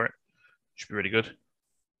 Can't wait for it. Should be really good.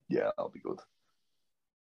 Yeah, that'll be good.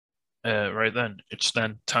 Right then, it's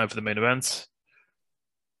then time for the main event.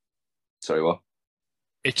 Sorry, what?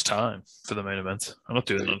 It's time for the main event. I'm not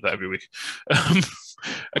doing that every week.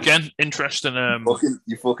 Again, interesting.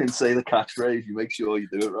 You fucking say the catchphrase. You make sure you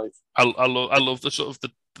do it right. I love the sort of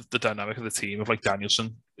the dynamic of the team of like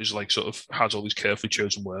Danielson is like sort of has all these carefully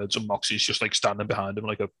chosen words, and Moxie's just like standing behind him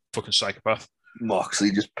like a fucking psychopath.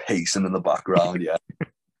 Moxley just pacing in the background. Yeah,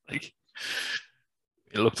 like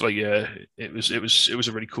it looked like it was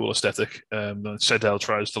a really cool aesthetic. Seidel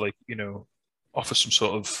tries to like offer some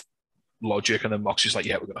sort of logic, and then Moxie's like,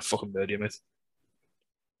 yeah, we're gonna fucking murder you, mate.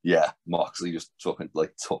 Yeah, Moxley just fucking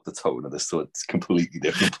like took the tone of this to a completely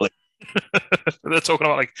different place. They're talking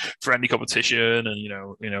about like friendly competition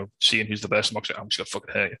and seeing who's the best. Moxley, I'm just gonna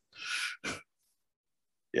fucking hurt you.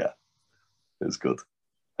 Yeah, it was good.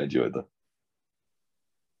 I enjoyed that.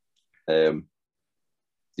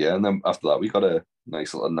 Yeah, and then after that we got a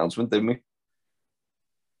nice little announcement, didn't we?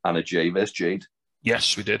 Anna Jay versus Jade.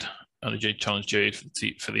 Yes, we did. Anna Jade challenged Jade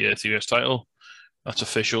for the TBS title. That's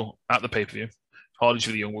official at the pay-per-view. Hardy's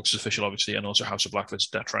for the Young Bucks is official, obviously, and also House of Black versus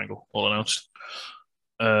Death Triangle, all announced.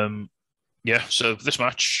 Yeah, so this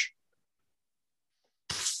match,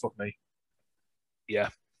 fuck me. Yeah.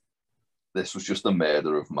 This was just the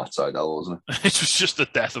murder of Matt Sydal, wasn't it? It was just the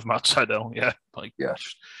death of Matt Sydal, yeah. Yeah.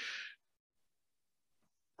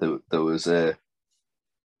 There was a...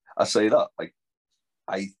 I say that, like,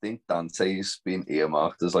 I think Dante's been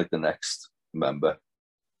earmarked as, like, the next member.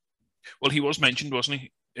 Well, he was mentioned, wasn't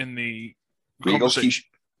he, in the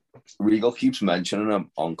Regal keeps mentioning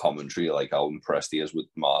him on commentary, like how impressed he is with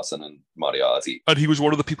Martin and Moriarty. And he was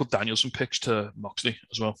one of the people Danielson pitched to Moxley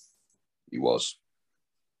as well. He was.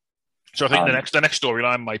 So I think the next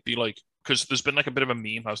storyline might be like, because there's been like a bit of a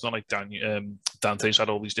meme, hasn't it? Like Dante's had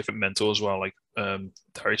all these different mentors as well. Like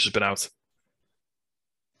Darius has been out.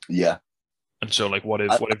 Yeah. And so like, what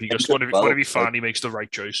if he finally makes the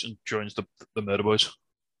right choice and joins the Murder Boys?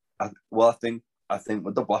 I think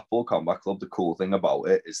with the Blackpool Combat Club, the cool thing about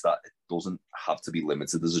it is that it doesn't have to be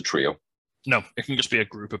limited as a trio. No, it can just be a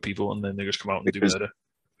group of people, and then they just come out and do murder.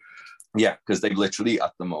 Yeah, because they've literally,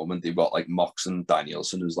 at the moment, they've got like Mox and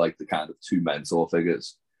Danielson as like the kind of two mentor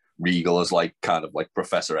figures. Regal is like kind of like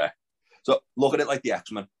Professor X. So look at it like the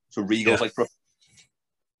X-Men. So Regal's like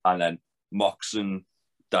and then Mox and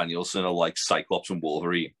Danielson are like Cyclops and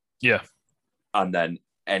Wolverine. Yeah. And then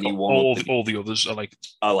anyone all the others are like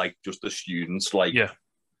just the students, like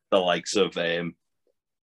the likes of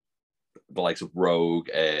Rogue,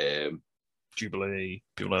 Jubilee,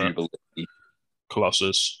 people like that.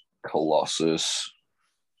 Colossus,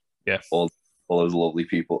 all those lovely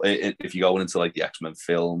people. If you go into like the X-Men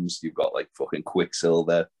films, you've got like fucking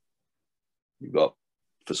Quicksilver, you've got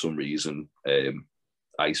for some reason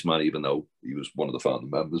Iceman, even though he was one of the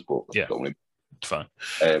founding members, but it's fine.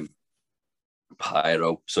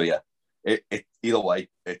 Pyro. So yeah, it either way,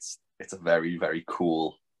 it's a very, very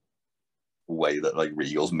cool way that like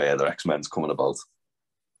Regal's murder X-Men's coming about.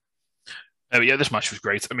 Yeah, this match was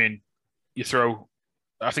great. I mean, you throw.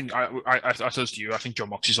 I think I said to you, I think John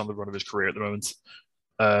Moxley's on the run of his career at the moment.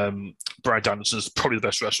 Bryan Danielson is probably the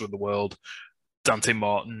best wrestler in the world. Dante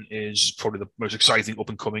Martin is probably the most exciting up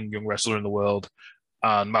and coming young wrestler in the world,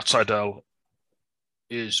 and Matt Sydal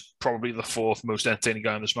is probably the fourth most entertaining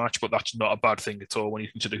guy in this match, but that's not a bad thing at all when you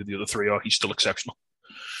consider who the other three are. He's still exceptional.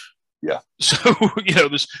 Yeah. So,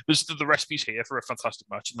 there's the recipes here for a fantastic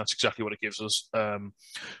match, and that's exactly what it gives us.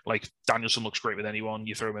 Like, Danielson looks great with anyone.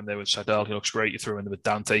 You throw him in there with Sydal, he looks great. You throw him in there with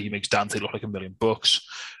Dante, he makes Dante look like $1 million.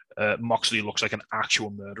 Moxley looks like an actual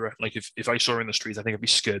murderer. Like, if I saw him in the street, I think I'd be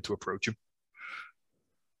scared to approach him.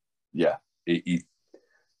 Yeah. He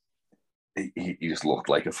just looked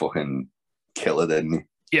like a fucking killer, didn't he?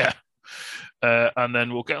 Yeah. And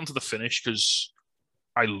then we'll get onto the finish, because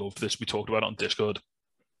I love this. We talked about it on Discord.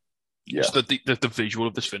 Yeah. So the visual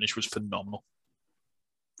of this finish was phenomenal.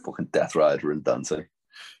 Fucking Death Rider and Dante.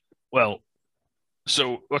 Well,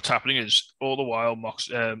 so what's happening is all the while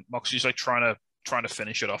Moxie's like trying to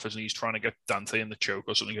finish it off, isn't he? He's trying to get Dante in the choke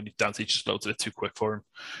or something, and Dante just loaded it too quick for him.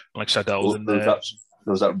 And like Sydal in there. There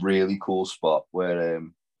was that really cool spot where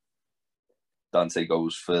Dante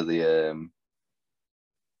goes for the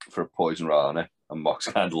for a poison rana, and Mox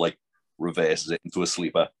kind of like reverses it into a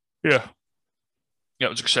sleeper. Yeah. Yeah, it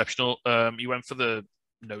was exceptional. He went for the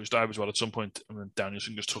nosedive as well at some point, and then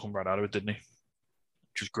Danielson just took him right out of it, didn't he?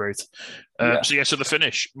 Which was great. So the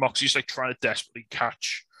finish, Moxie's like trying to desperately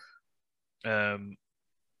catch Dante,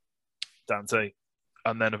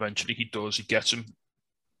 and then eventually he does. He gets him.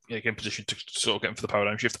 get in position to sort of get him for the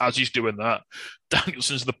paradigm shift. As he's doing that,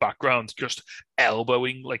 Danielson's in the background just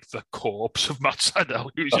elbowing like the corpse of Matt Sydal,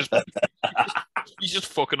 who's just he's just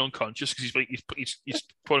fucking unconscious because he's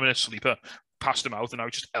put him in a sleeper, passed him out, and now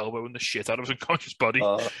he's just elbowing the shit out of his unconscious body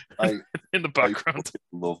in the background. I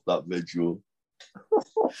love that visual.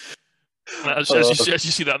 As you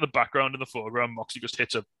see that in the background, in the foreground, Moxley just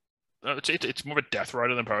hits a. It's more of a death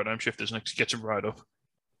rider than paradigm shift, isn't it? He gets him right up.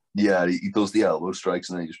 Yeah, he does the elbow strikes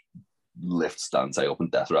and then he just lifts Dante up and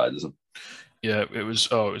death riders him. Yeah, it was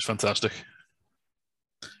fantastic.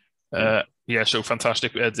 So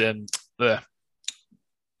fantastic. Then the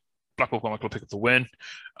Blackpool Combat Club pick up the win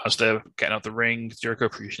as they're getting out the ring. Jericho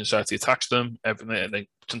Appreciation Society attacks them. Everything, and then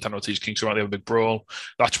Santana Ortiz, King Samuel, they have a big brawl.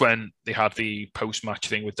 That's when they had the post-match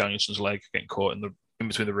thing with Danielson's leg getting caught in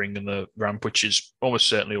between the ring and the ramp, which is almost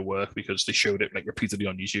certainly a work because they showed it like repeatedly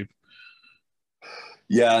on YouTube.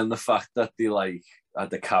 Yeah, and the fact that they like had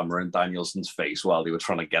the camera in Danielson's face while they were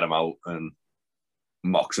trying to get him out, and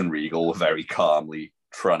Mox and Regal were very calmly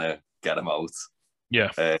trying to get him out. Yeah.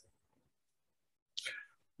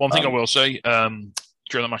 One thing I will say, during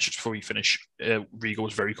the match before we finish, Regal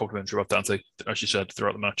was very complimentary about Dante, as you said,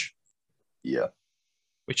 throughout the match. Yeah.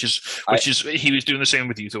 Which is he was doing the same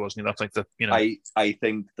with Yuta, wasn't he? That's like I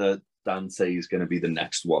think that Dante is going to be the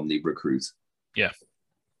next one they recruit. Yeah.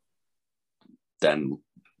 Then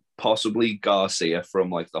possibly Garcia from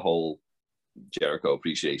like the whole Jericho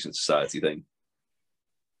Appreciation Society thing.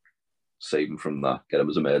 Save him from that. Get him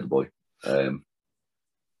as a murder boy. Right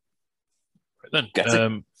then.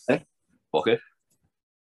 Okay.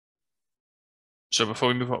 So before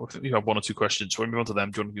we move on, I think you have one or two questions. Before we move on to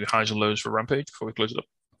them, do you want to do highs and lows for Rampage before we close it up?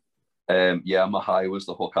 Yeah, my high was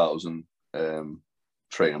the Hookhausen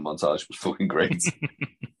training montage was fucking great.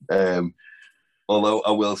 Although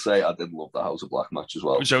I will say I did love the House of Black match as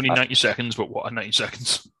well. It was only 90 seconds, but what a 90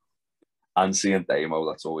 seconds. And seeing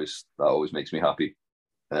Damo, that always makes me happy.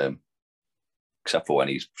 Except for when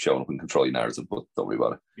he's showing up and controlling narrative, but don't worry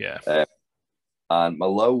about it. Yeah. And my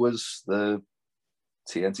low was the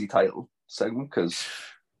TNT title segment because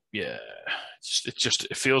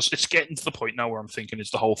it feels it's getting to the point now where I'm thinking, is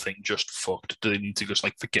the whole thing just fucked? Do they need to just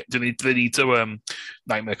like forget? Do they need to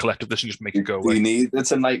Nightmare Collective this and just make it go away?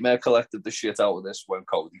 It's a Nightmare Collective the shit out of this when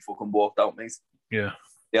Cody fucking walked out, mate. Yeah.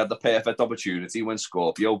 They had the perfect opportunity when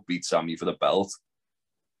Scorpio beat Sammy for the belt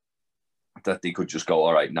that they could just go,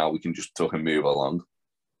 all right, now we can just fucking move along.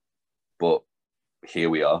 But here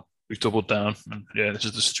we are. We've doubled down, and yeah, this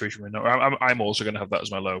is the situation we're in now. I'm also going to have that as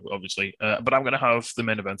my low, obviously, but I'm going to have the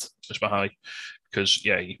main event as my high because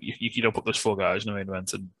you don't put those four guys in the main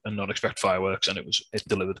event and not expect fireworks, and it's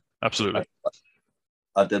delivered absolutely.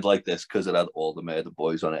 I did like this because it had all the murder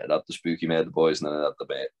boys on it. It had the spooky murder boys, and then it had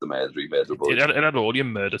the murder boys. It had all your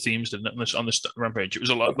murder themes, didn't it? On this Rampage, it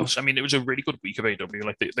was a lot. I mean, it was a really good week of AW.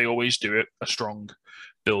 Like they always do it a strong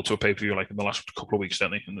build to a pay per view. Like in the last couple of weeks,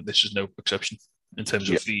 don't they? And this is no exception in terms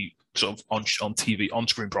of the sort of on TV on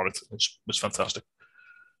screen product. It was fantastic.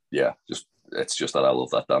 Yeah, it's just that I love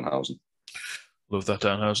that Danhausen. Love that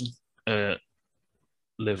Danhausen.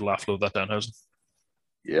 Live, laugh, love that Danhausen.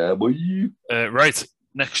 Yeah, boy. Right.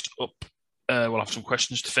 Next up, we'll have some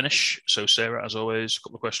questions to finish. So, Sarah, as always, a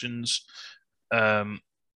couple of questions. I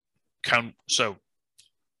think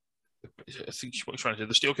what you're trying to do,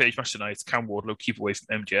 the steel cage match tonight. Can Wardlow keep away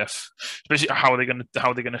from MJF? So basically, how are they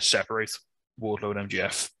going to separate Wardlow and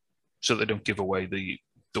MJF so they don't give away the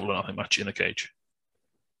Double or Nothing match in a cage?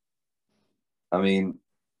 I mean,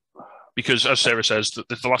 because as Sarah says, the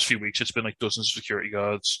last few weeks it's been like dozens of security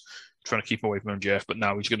guards trying to keep him away from MJF, but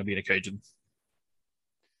now he's going to be in a cage.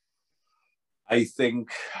 I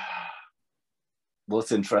think, well,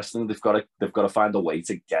 it's interesting. They've got to find a way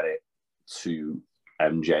to get it to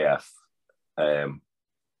MJF,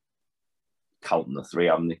 counting the three,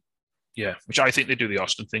 haven't they? Yeah, which I think they do the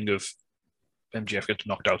Austin thing of MJF gets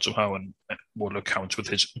knocked out somehow and Wardlow counts with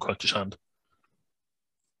his unconscious hand.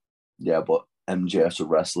 Yeah, but MJF's a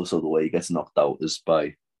wrestler, so the way he gets knocked out is by.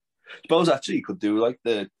 I suppose actually he could do like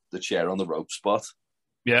the chair on the rope spot.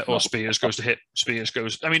 Yeah, or Spears goes to hit. Spears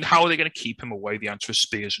goes. I mean, how are they going to keep him away? The answer is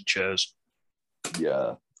Spears and chairs.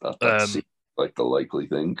 Yeah, that seems like the likely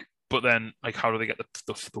thing. But then, like, how do they get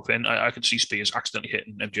the in? I could see Spears accidentally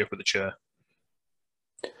hitting MJF with a chair.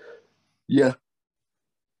 Yeah.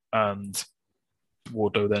 And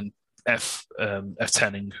Wardlow then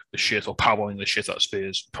F10ing the shit or powerbombing the shit out of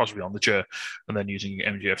Spears, possibly on the chair, and then using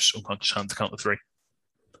MJF's unconscious hand to count the three.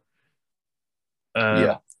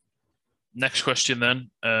 Yeah. Next question then.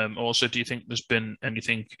 Also, do you think there's been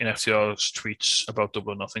anything in FTR's tweets about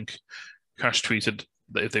Double or Nothing? Cash tweeted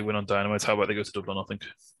that if they win on Dynamite, how about they go to Double or Nothing?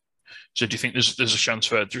 So do you think there's a chance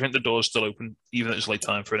for? Do you think the door's still open, even at this late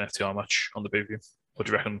time, for an FTR match on the pay-per-view? Or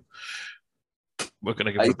do you reckon we're going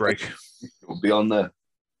to give it a break? It'll be on the.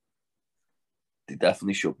 They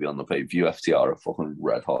definitely should be on the pay-per-view. FTR are fucking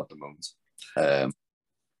red hot at the moment.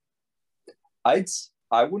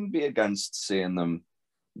 I wouldn't be against seeing them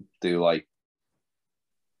do like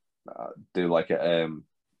an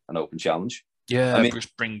open challenge. Yeah, I mean,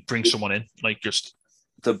 just bring someone in, like just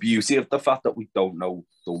the beauty of the fact that we don't know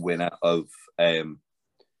the winner of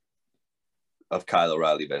Kyle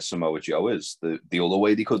O'Reilly versus Samoa Joe is the other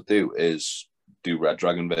way they could do is do Red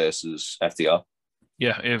Dragon versus FTR.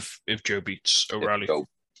 Yeah, if Joe beats O'Reilly,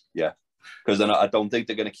 yeah, because then I don't think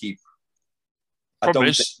they're going to keep. Problem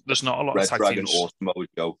is, there's not a lot Red of tag Dragon teams. Or Samoa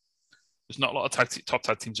Joe. There's not a lot of top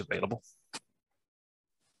tag teams available.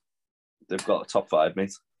 They've got a top 5,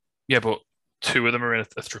 mate. Yeah, but 2 of them are in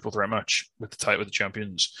a triple threat match with the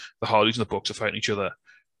champions. The Hardys and the Bucks are fighting each other.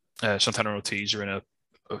 Santana and Ortiz are in a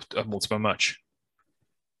multi-man match.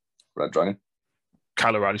 Red Dragon.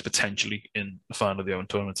 Kyle O'Reilly's potentially in the final of the Owen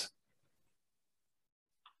tournament.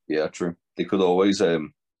 Yeah, true. They could always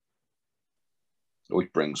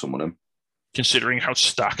bring someone in. Considering how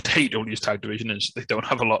stacked AEW's tag division is, they don't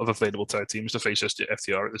have a lot of available tag teams to face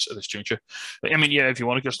FTR at this juncture. I mean, yeah, if you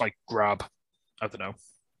want to just like grab, I don't know.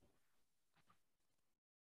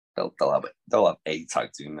 They'll have a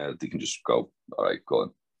tag team there. They can just go, all right, go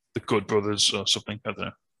on. The Good Brothers or something, I don't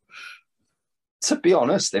know. To be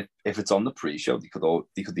honest, if it's on the pre-show, they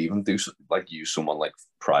could even do like use someone like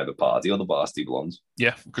Private Party or the Varsity Blondes.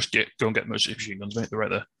 Yeah, just go and get Motor Machine Guns, mate. They're right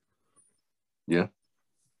there. Yeah.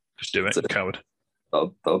 Just do it, coward.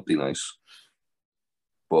 That'd be nice.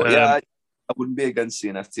 But yeah, I wouldn't be against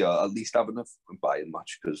seeing FTR at least having a buy-in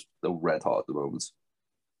match because they're red hot at the moment.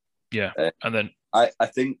 Yeah, and then I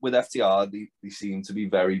think with FTR they seem to be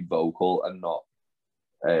very vocal and not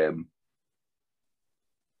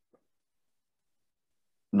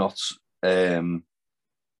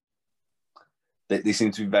they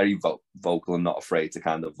seem to be very vocal and not afraid to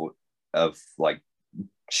kind of like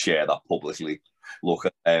share that publicly. Look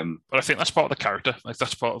at but I think that's part of the character. Like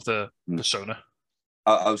that's part of the persona.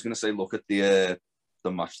 I was going to say, look at the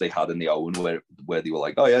match they had in the Owen where they were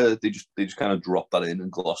like, oh yeah, they just kind of dropped that in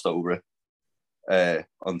and glossed over it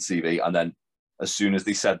on TV, and then as soon as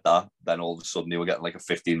they said that, then all of a sudden they were getting like a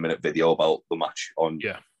 15-minute video about the match on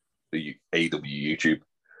the AEW YouTube.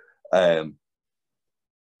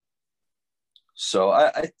 So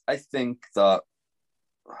I think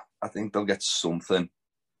they'll get something.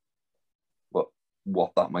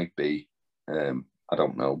 What that might be, I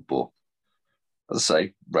don't know. But as I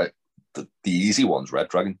say, right, the easy one's Red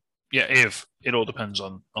Dragon. Yeah, if it all depends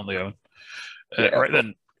on the Owen. Right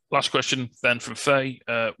then, last question then from Faye.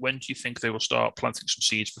 When do you think they will start planting some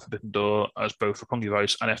seeds for Forbidden Door, as both Roppongi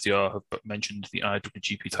Vice and FDR have mentioned the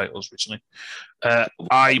IWGP titles recently?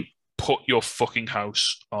 I put your fucking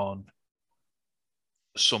house on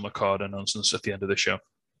some Okada nonsense at the end of the show.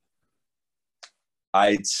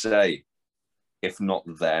 I'd say, if not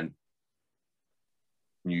then,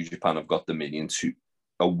 New Japan have got Dominion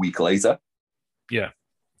a week later. Yeah.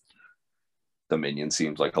 Dominion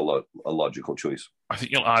seems like a logical choice. I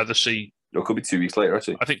think you'll either see... It could be 2 weeks later,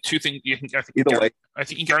 actually. I think 2 things... Either way. I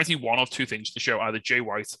think you can guarantee one of 2 things to show, either Jay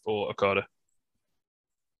White or Okada.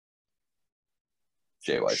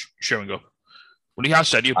 Jay White. Showing up. Well, he has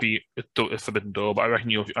said he'll be at Forbidden Door, but I reckon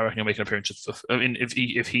he'll make an appearance. I mean, if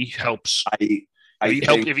he helps...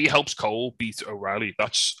 If he helps Cole beat O'Reilly,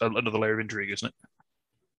 that's another layer of intrigue, isn't it?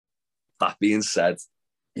 That being said,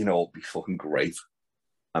 it'd be fucking great.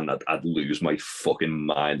 And I'd lose my fucking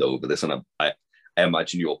mind over this. And I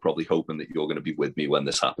imagine you're probably hoping that you're going to be with me when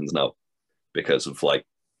this happens now because of, like,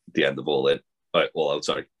 the end of all it. All out,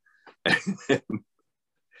 sorry.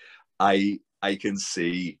 I can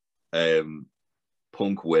see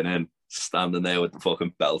Punk winning, standing there with the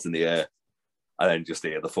fucking belt in the air, and then just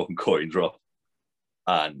hear the fucking coin drop.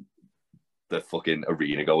 And the fucking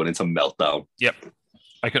arena going into meltdown. Yep.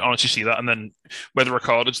 I can honestly see that. And then whether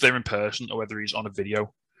Ricardo's there in person or whether he's on a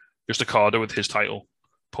video, just Ricardo with his title,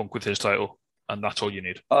 Punk with his title, and that's all you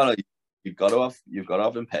need. Oh no, you've got to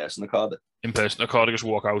have in person Ricardo. In person, Ricardo just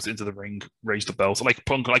walk out into the ring, raise the belt, like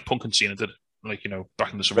Punk and Cena did,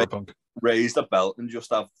 back in the summer Punk. Raise the belt and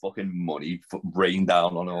just have fucking money rain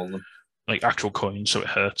down on all of them. Like actual coins, so it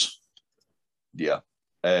hurts. Yeah.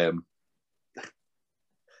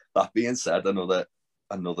 That being said, another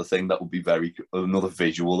thing that would be another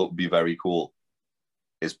visual that would be very cool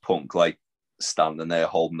is Punk like standing there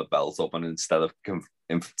holding the belt up, and instead of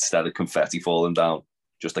confetti falling down,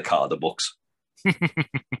 just a card of books.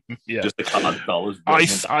 Yeah. Just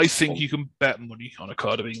 $100. I think you can bet money on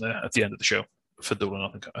Okada being there at the end of the show for Double or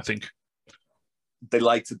Nothing. I think they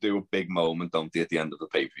like to do a big moment, don't they, at the end of the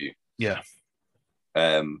pay-per-view? Yeah.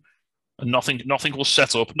 And nothing will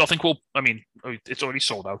set up. Nothing will. I mean, it's already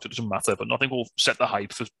sold out. It doesn't matter. But nothing will set the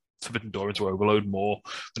hype for Forbidden Door into Overload more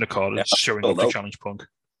than Okada showing up to challenge Punk.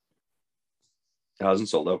 It hasn't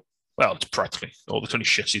sold out. Well, it's practically all. There's only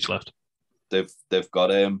shit seats left. They've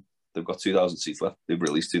got 2,000 seats left. They've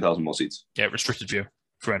released 2,000 more seats. Yeah, restricted view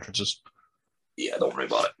for entrances. Yeah, don't worry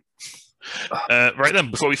about it. Right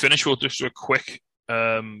then, before we finish, we'll just do a quick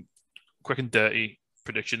and dirty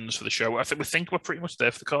predictions for the show. We think we're pretty much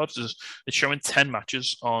there for the cards. It's showing 10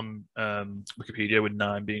 matches on Wikipedia, with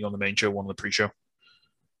 9 being on the main show, 1 on the pre-show.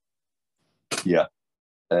 Yeah.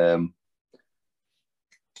 I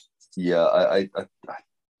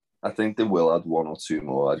think they will add 1 or 2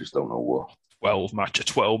 more. I just don't know what. 12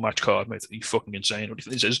 match card, mate. Are you fucking insane? What do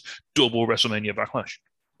you think this is? Double WrestleMania Backlash.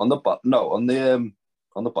 On the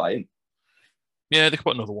buy-in. Yeah, they could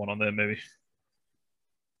put another one on there, maybe.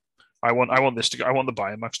 I want the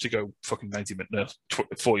buy-in match to go fucking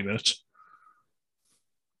 40 minutes.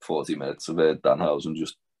 40 minutes of Danhausen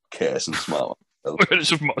just cursing Smart.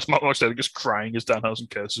 Smart Mark Sterling just crying as Danhausen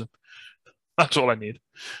curses him. That's all I need.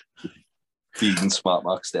 Feeding Smart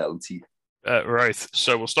Mark Sterling teeth. Right,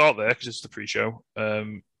 so we'll start there because it's the pre-show.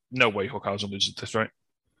 No way Hookhausen loses this, right?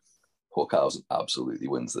 Hookhausen absolutely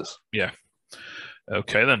wins this. Yeah.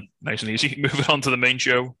 Okay, then. Nice and easy. Moving on to the main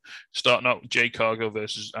show. Starting out with Jade Cargill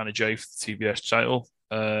versus Anna Jay for the TBS title.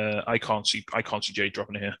 I can't see Jade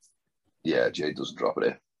dropping it here. Yeah, Jade doesn't drop it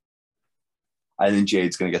here. I think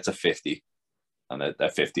Jade's going to get to 50. And at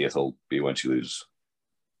 50th will be when she loses.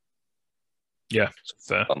 Yeah,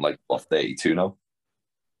 fair. Unlike 32 now.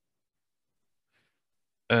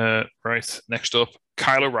 Right, next up,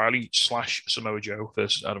 Kyle O'Reilly / Samoa Joe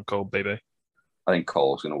versus Adam Cole, baby. I think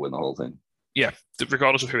Cole's going to win the whole thing. Yeah,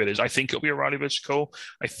 regardless of who it is. I think it'll be O'Reilly versus Cole.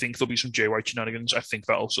 I think there'll be some Jay White shenanigans. I think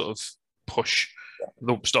that'll sort of push.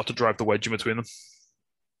 They'll start to drive the wedge in between them.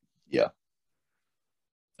 Yeah.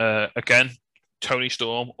 Again, Tony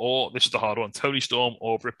Storm, or this is the hard one, Tony Storm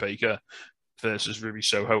or Britt Baker versus Ruby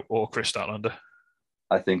Soho or Chris Statlander.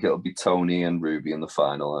 I think it'll be Tony and Ruby in the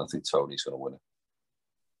final, and I think Tony's going to win it.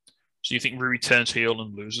 So you think Ruby turns heel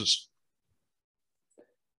and loses?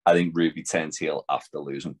 I think Ruby turns heel after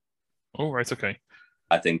losing. Oh, right, okay.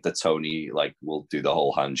 I think that Tony will do the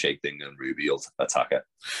whole handshake thing and Ruby will attack it.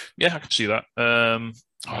 Yeah, I can see that. I'm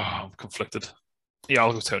conflicted. Yeah,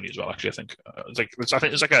 I'll go Tony as well. Actually, I think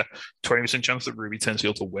there's like a 20% chance that Ruby turns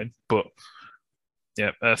heel to win. But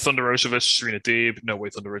yeah, Thunder Rosa versus Serena Deeb. No way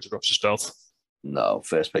Thunder Rosa drops his belt. No,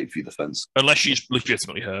 first pay-per-view defense. Unless she's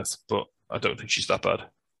legitimately hurt, but I don't think she's that bad.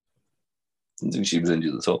 I don't think she was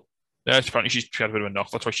injured at all. Yeah, apparently she had a bit of a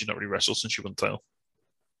knock. That's why she's not really wrestled since she won the title.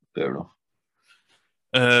 Fair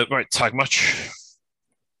enough. Right, tag match.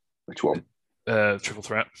 Which one? Triple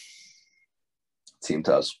threat. Team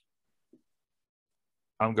Taz.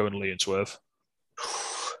 I'm going Lee and Swerve.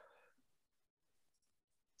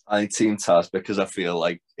 I think Team Taz, because I feel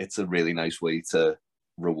like it's a really nice way to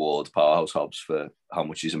reward Powerhouse Hobbs for how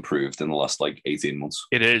much he's improved in the last 18 months.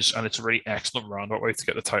 It is, and it's a really excellent roundabout way to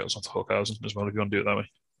get the titles onto Hookhausen as well, if you want to do it that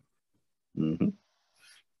way. Mm-hmm.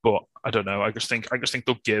 But I don't know. I just think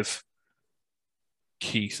they'll give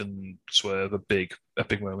Keith and Swerve a big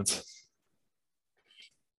moment.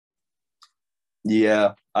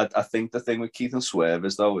 Yeah, I think the thing with Keith and Swerve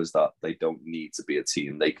is that they don't need to be a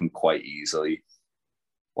team. They can quite easily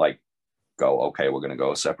go, okay, we're going to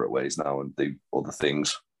go separate ways now and do other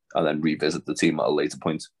things, and then revisit the team at a later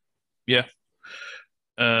point. Yeah.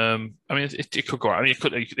 I mean, it could go. I mean,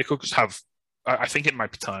 it could just have. I think it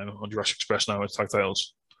might be time on Jurassic Express now with tag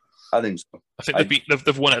titles. I think so. I think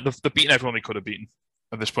they've won it. They've beaten everyone they could have beaten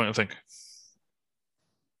at this point, I think.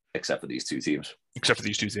 Except for these two teams.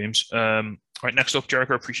 Right, next up,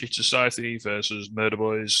 Jericho Appreciation Society versus Murder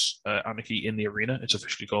Boys Anarchy in the Arena. It's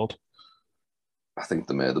officially called. I think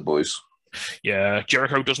the Murder Boys. Yeah,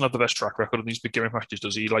 Jericho doesn't have the best track record in these big gimmick matches,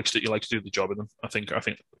 does he? He likes to do the job in them. I think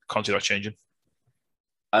can't see that changing.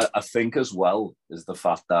 I think as well is the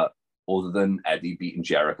fact that other than Eddie beating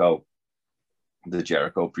Jericho, the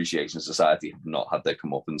Jericho Appreciation Society have not had their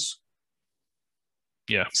comeuppance.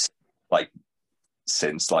 Yeah.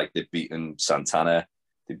 Since they've beaten Santana,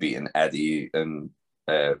 they've beaten Eddie and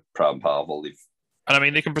Proud and Powerful. And I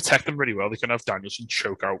mean, they can protect them really well. They can have Danielson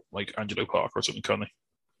choke out Angelo Parker or something, can't they?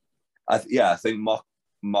 I think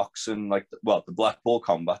Mox and the Blackpool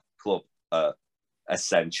Combat Club are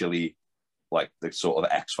essentially the sort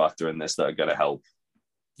of X factor in this that are going to help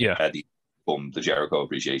Eddie become the Jericho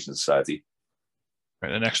Appreciation Society. Right,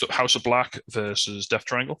 then next up, House of Black versus Death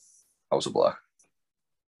Triangle. House of Black.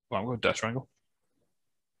 Well, I'm going Death Triangle.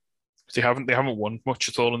 They haven't won much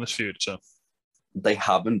at all in this feud, so They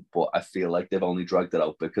haven't, but I feel like they've only dragged it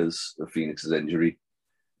out because of Phoenix's injury.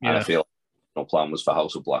 yeah. And I feel no plan was for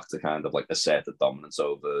House of Black to kind of like assert the dominance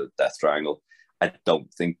over Death Triangle. I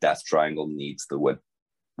don't think Death Triangle needs the win.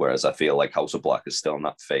 Whereas I feel like House of Black is still in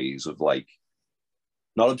that phase of like,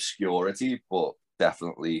 not obscurity, but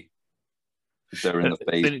definitely they're in the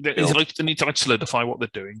phase. They need to like solidify what they're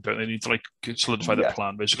doing, don't they? They need to like solidify their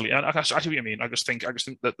plan, basically. And I see what you mean. I just think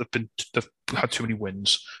that they've had too many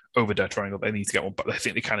wins over Death Triangle. They need to get one back. I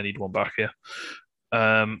think they kind of need one back here.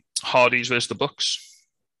 Hardys versus the Bucks.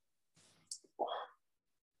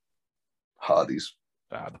 Hardys.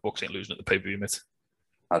 The Bucks ain't losing at the pay-per-view, mate.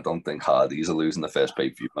 I don't think Hardys are losing the first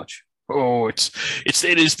pay-per-view match. Oh, it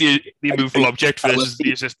is the immovable object versus the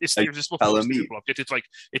irresistible object. It's like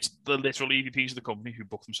it's the literal EVPs of the company who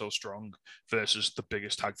book themselves strong versus the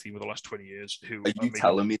biggest tag team of the last 20 years. Who are you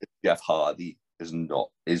telling me that Jeff Hardy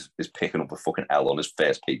is picking up a fucking L on his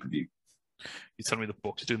first pay-per-view? You're telling me the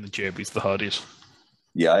Bucks are doing the JBs to the Hardys?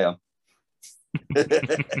 Yeah, I am.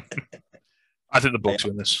 I think the Bucks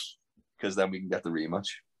win this. Because then we can get the rematch.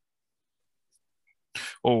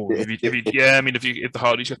 Oh, if the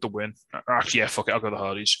Hardys get the win, actually, yeah, fuck it, I'll go the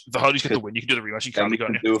Hardys. If the Hardys get the win, you can do the rematch.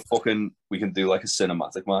 You we can do like a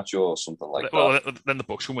cinematic match or something like that. Well, then the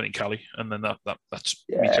Bucks can win in Cali, and then that makes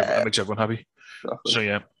everyone happy. Exactly. So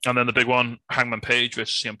yeah, and then the big one, Hangman Page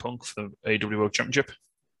versus CM Punk for the AEW World Championship.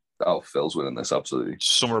 Oh, Phil's winning this, absolutely.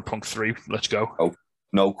 Summer of Punk 3, let's go. Oh,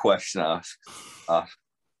 no question asked.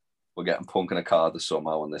 We're getting Punk in a card this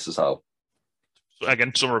somehow, and this is how.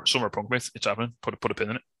 Again, summer Punk, mate. It's happening. Put a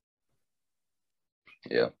pin in it.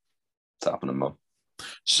 Yeah, it's happening, man.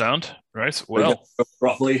 Sound right? Well,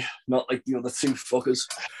 properly, not like the other two fuckers.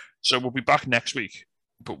 So we'll be back next week,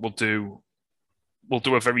 but we'll do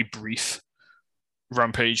a very brief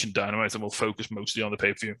Rampage and Dynamite, and we'll focus mostly on the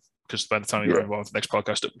pay per view because by the time we get involved in the next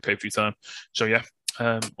podcast, it'll be pay per view time. So yeah,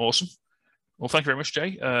 awesome. Well, thank you very much,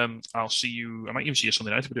 Jay. I'll see you. I might even see you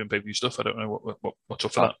Sunday night if we're doing pay per view stuff. I don't know what's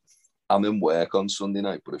up for that. I'm in work on Sunday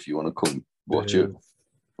night, but if you want to come watch it,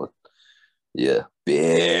 but yeah,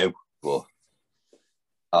 babe. But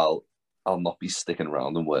I'll not be sticking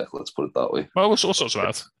around and work. Let's put it that way. Well, we'll sort something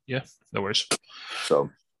out. Yeah, no worries. So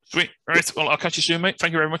sweet. All right. Well, I'll catch you soon, mate.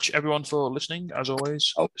 Thank you very much, everyone, for listening. As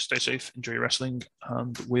always, stay safe, enjoy your wrestling,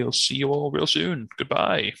 and we'll see you all real soon.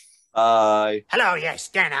 Goodbye. Bye. Hello, yes,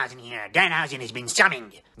 Danhausen here. Danhausen has been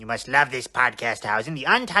summoned. You must love this podcast, Hausen, the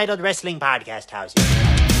Untitled Wrestling Podcast, Hausen.